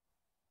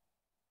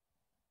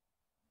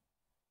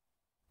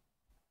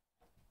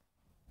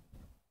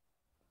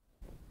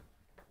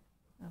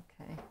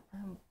 Okay,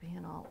 I'm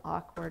being all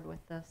awkward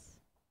with this.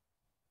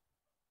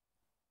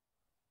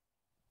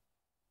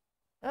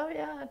 Oh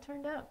yeah, it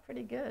turned out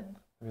pretty good.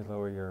 Maybe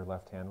lower your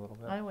left hand a little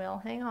bit. I will,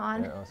 hang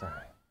on. Yeah, oh, sorry.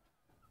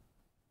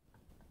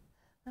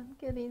 I'm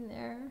getting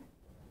there.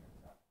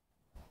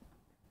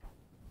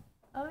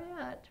 Oh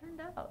yeah, it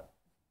turned out.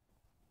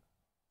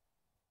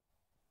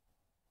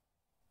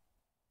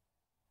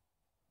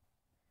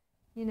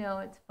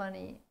 It's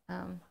funny.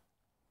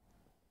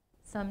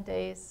 Some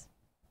days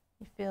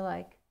you feel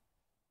like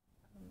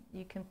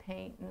you can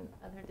paint, and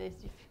other days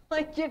you feel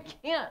like you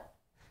can't.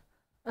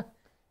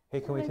 Hey,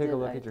 can we take a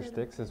look at your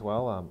sticks as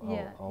well?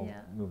 I'll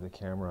yeah. move the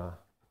camera.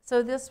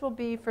 So this will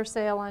be for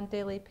sale on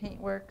Daily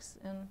Paintworks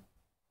in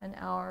an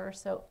hour or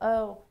so.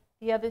 Oh,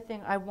 the other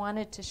thing I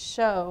wanted to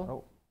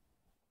show.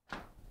 Oh.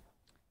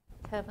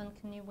 Kevin,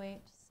 can you wait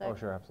a second? Oh,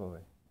 sure,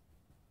 absolutely.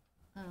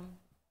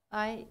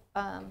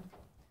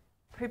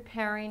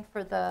 Preparing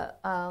for the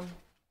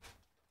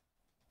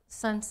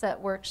Sunset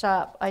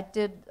Workshop, I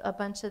did a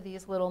bunch of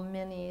these little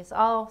minis.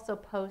 I'll also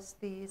post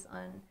these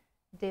on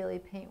Daily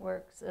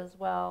Paintworks as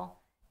well,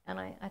 and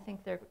I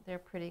think they're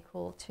pretty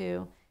cool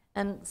too.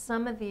 And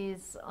some of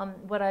these,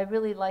 what I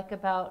really like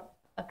about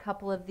a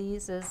couple of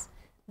these is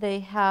they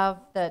have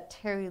the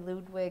Terry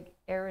Ludwig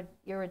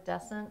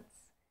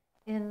iridescence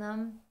in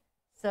them,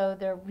 so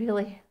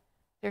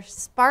they're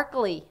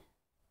sparkly.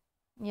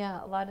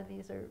 Yeah, a lot of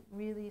these are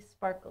really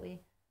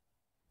sparkly,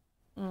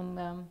 and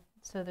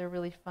so they're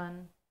really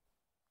fun.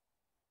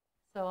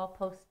 So I'll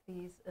post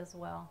these as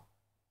well.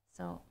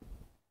 So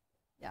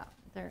yeah,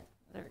 they're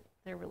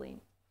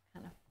really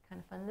kind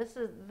of fun.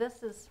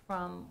 This is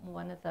from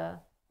one of the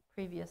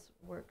previous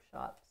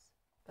workshops,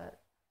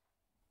 but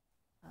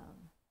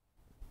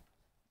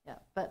yeah.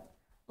 But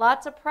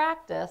lots of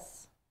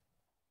practice.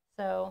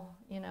 So,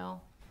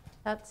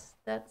 that's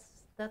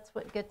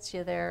what gets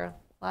you there.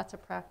 Lots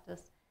of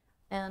practice.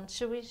 And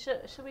should we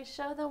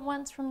show the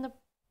ones from the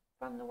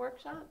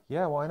workshop?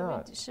 Yeah, why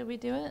not? Should we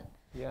do it?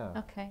 Yeah.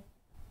 Okay.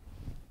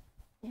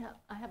 Yeah,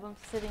 I have them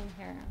sitting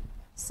here.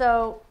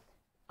 So,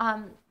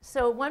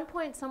 so at one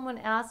point someone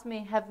asked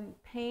me, "Have you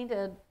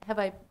painted? Have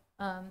I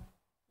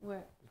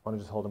where?" You want to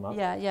just hold them up?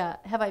 Yeah.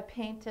 Have I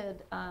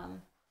painted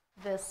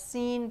this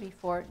scene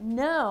before?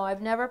 No,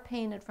 I've never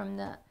painted from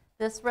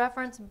this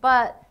reference,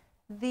 but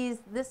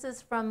this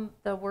is from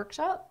the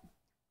workshop.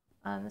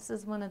 This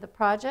is one of the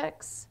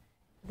projects.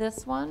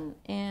 This one,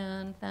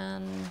 and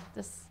then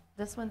this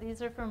one.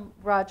 These are from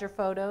Roger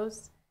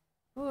Photos.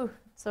 Ooh,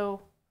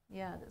 so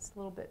yeah, it's a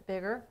little bit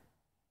bigger.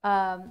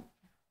 And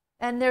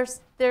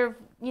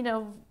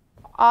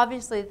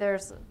obviously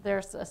there's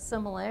a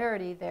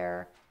similarity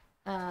there.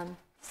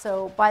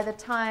 So by the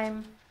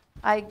time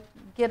I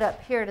get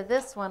up here to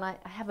this one, I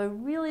have a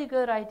really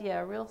good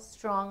idea, a real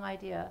strong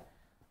idea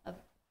of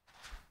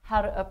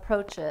how to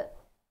approach it.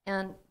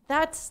 And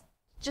that's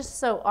just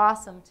so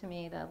awesome to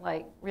me to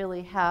like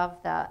really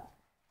have that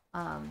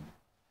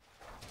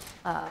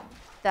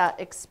that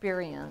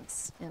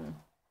experience in.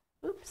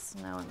 Oops,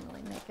 now I'm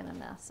really making a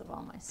mess of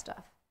all my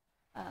stuff.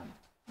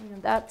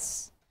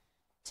 That's,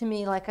 to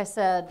me, like I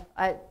said,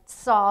 I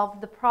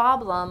solved the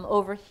problem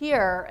over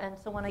here, and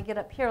so when I get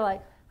up here,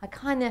 like I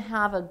kind of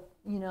have a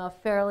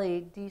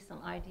fairly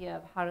decent idea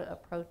of how to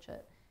approach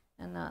it,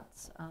 and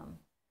that's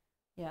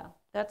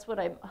that's what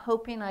I'm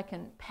hoping I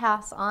can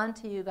pass on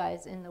to you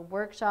guys in the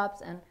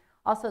workshops and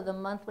also the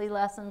monthly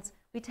lessons.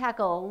 We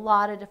tackle a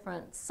lot of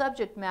different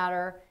subject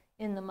matter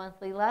in the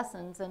monthly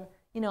lessons, and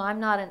I'm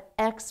not an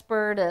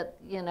expert at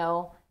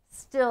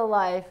still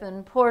life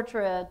and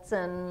portraits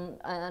and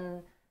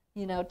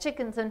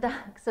chickens and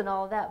ducks and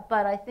all of that,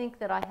 but I think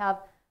that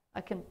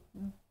I can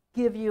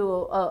give you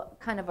a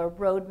kind of a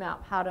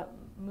roadmap how to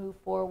move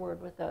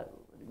forward with a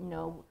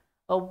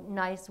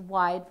nice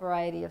wide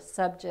variety of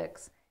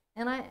subjects,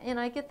 and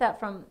I get that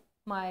from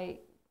my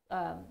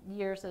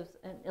years as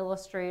an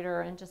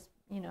illustrator and just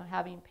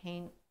having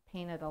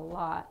painted a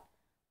lot.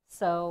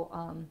 So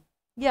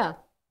yeah,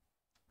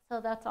 so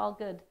that's all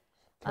good.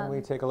 Can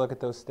we take a look at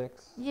those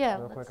sticks? Yeah.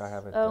 Real quick, I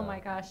have it. Oh my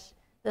gosh,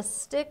 the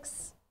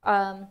sticks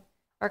are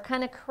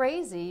kind of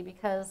crazy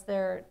because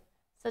they're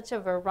such a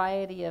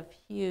variety of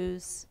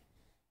hues,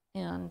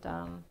 and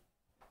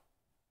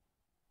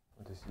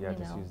just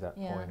use that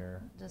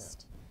pointer.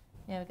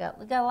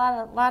 We got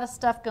a lot of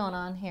stuff going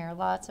on here.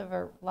 Lots of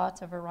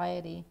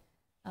variety,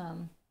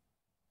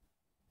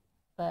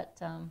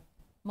 but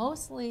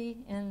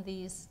mostly in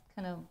these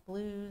kind of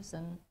blues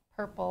and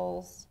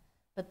purples.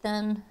 But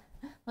then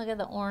look at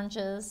the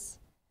oranges.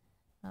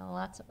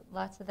 Lots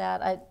of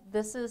that.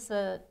 This is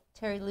a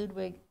Terry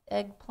Ludwig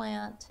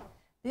eggplant.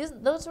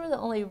 Those were the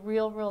only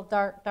real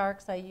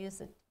darks I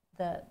used.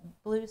 The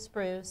blue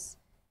spruce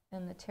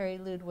and the Terry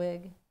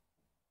Ludwig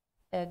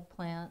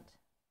eggplant.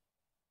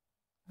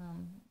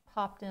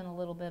 Popped in a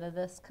little bit of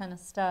this kind of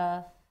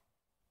stuff.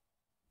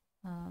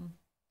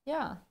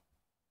 Yeah.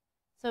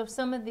 So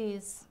some of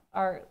these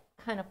are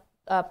kind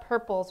of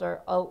purples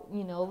or a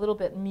little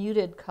bit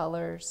muted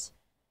colors,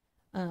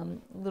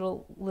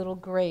 little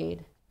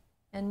grade,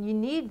 and you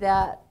need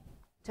that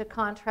to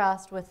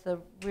contrast with the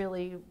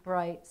really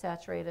bright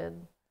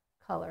saturated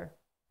color.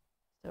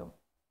 So,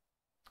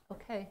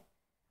 okay,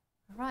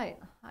 all right.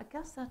 I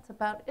guess that's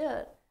about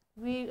it.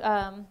 We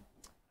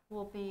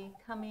will be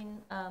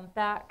coming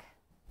back,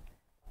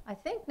 I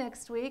think,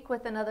 next week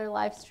with another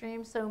live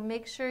stream. So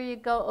make sure you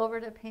go over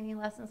to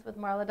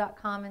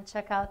paintinglessonswithmarla.com and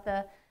check out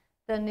the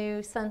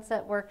new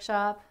Sunset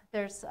Workshop.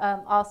 There's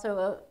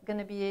also going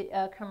to be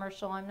a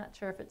commercial. I'm not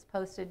sure if it's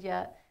posted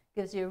yet.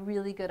 Gives you a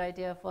really good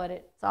idea of what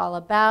it's all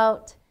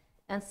about.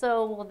 And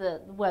so will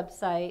the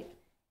website.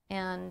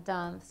 And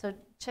so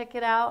check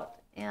it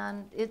out.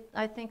 And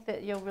I think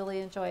that you'll really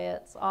enjoy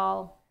it. It's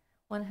all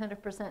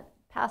 100%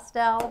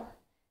 pastel,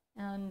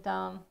 and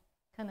kind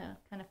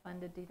of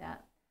fun to do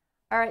that.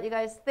 All right, you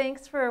guys,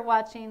 thanks for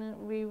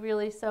watching. We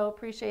really so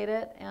appreciate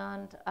it,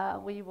 and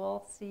we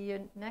will see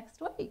you next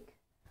week.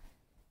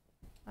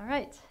 All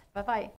right, bye-bye.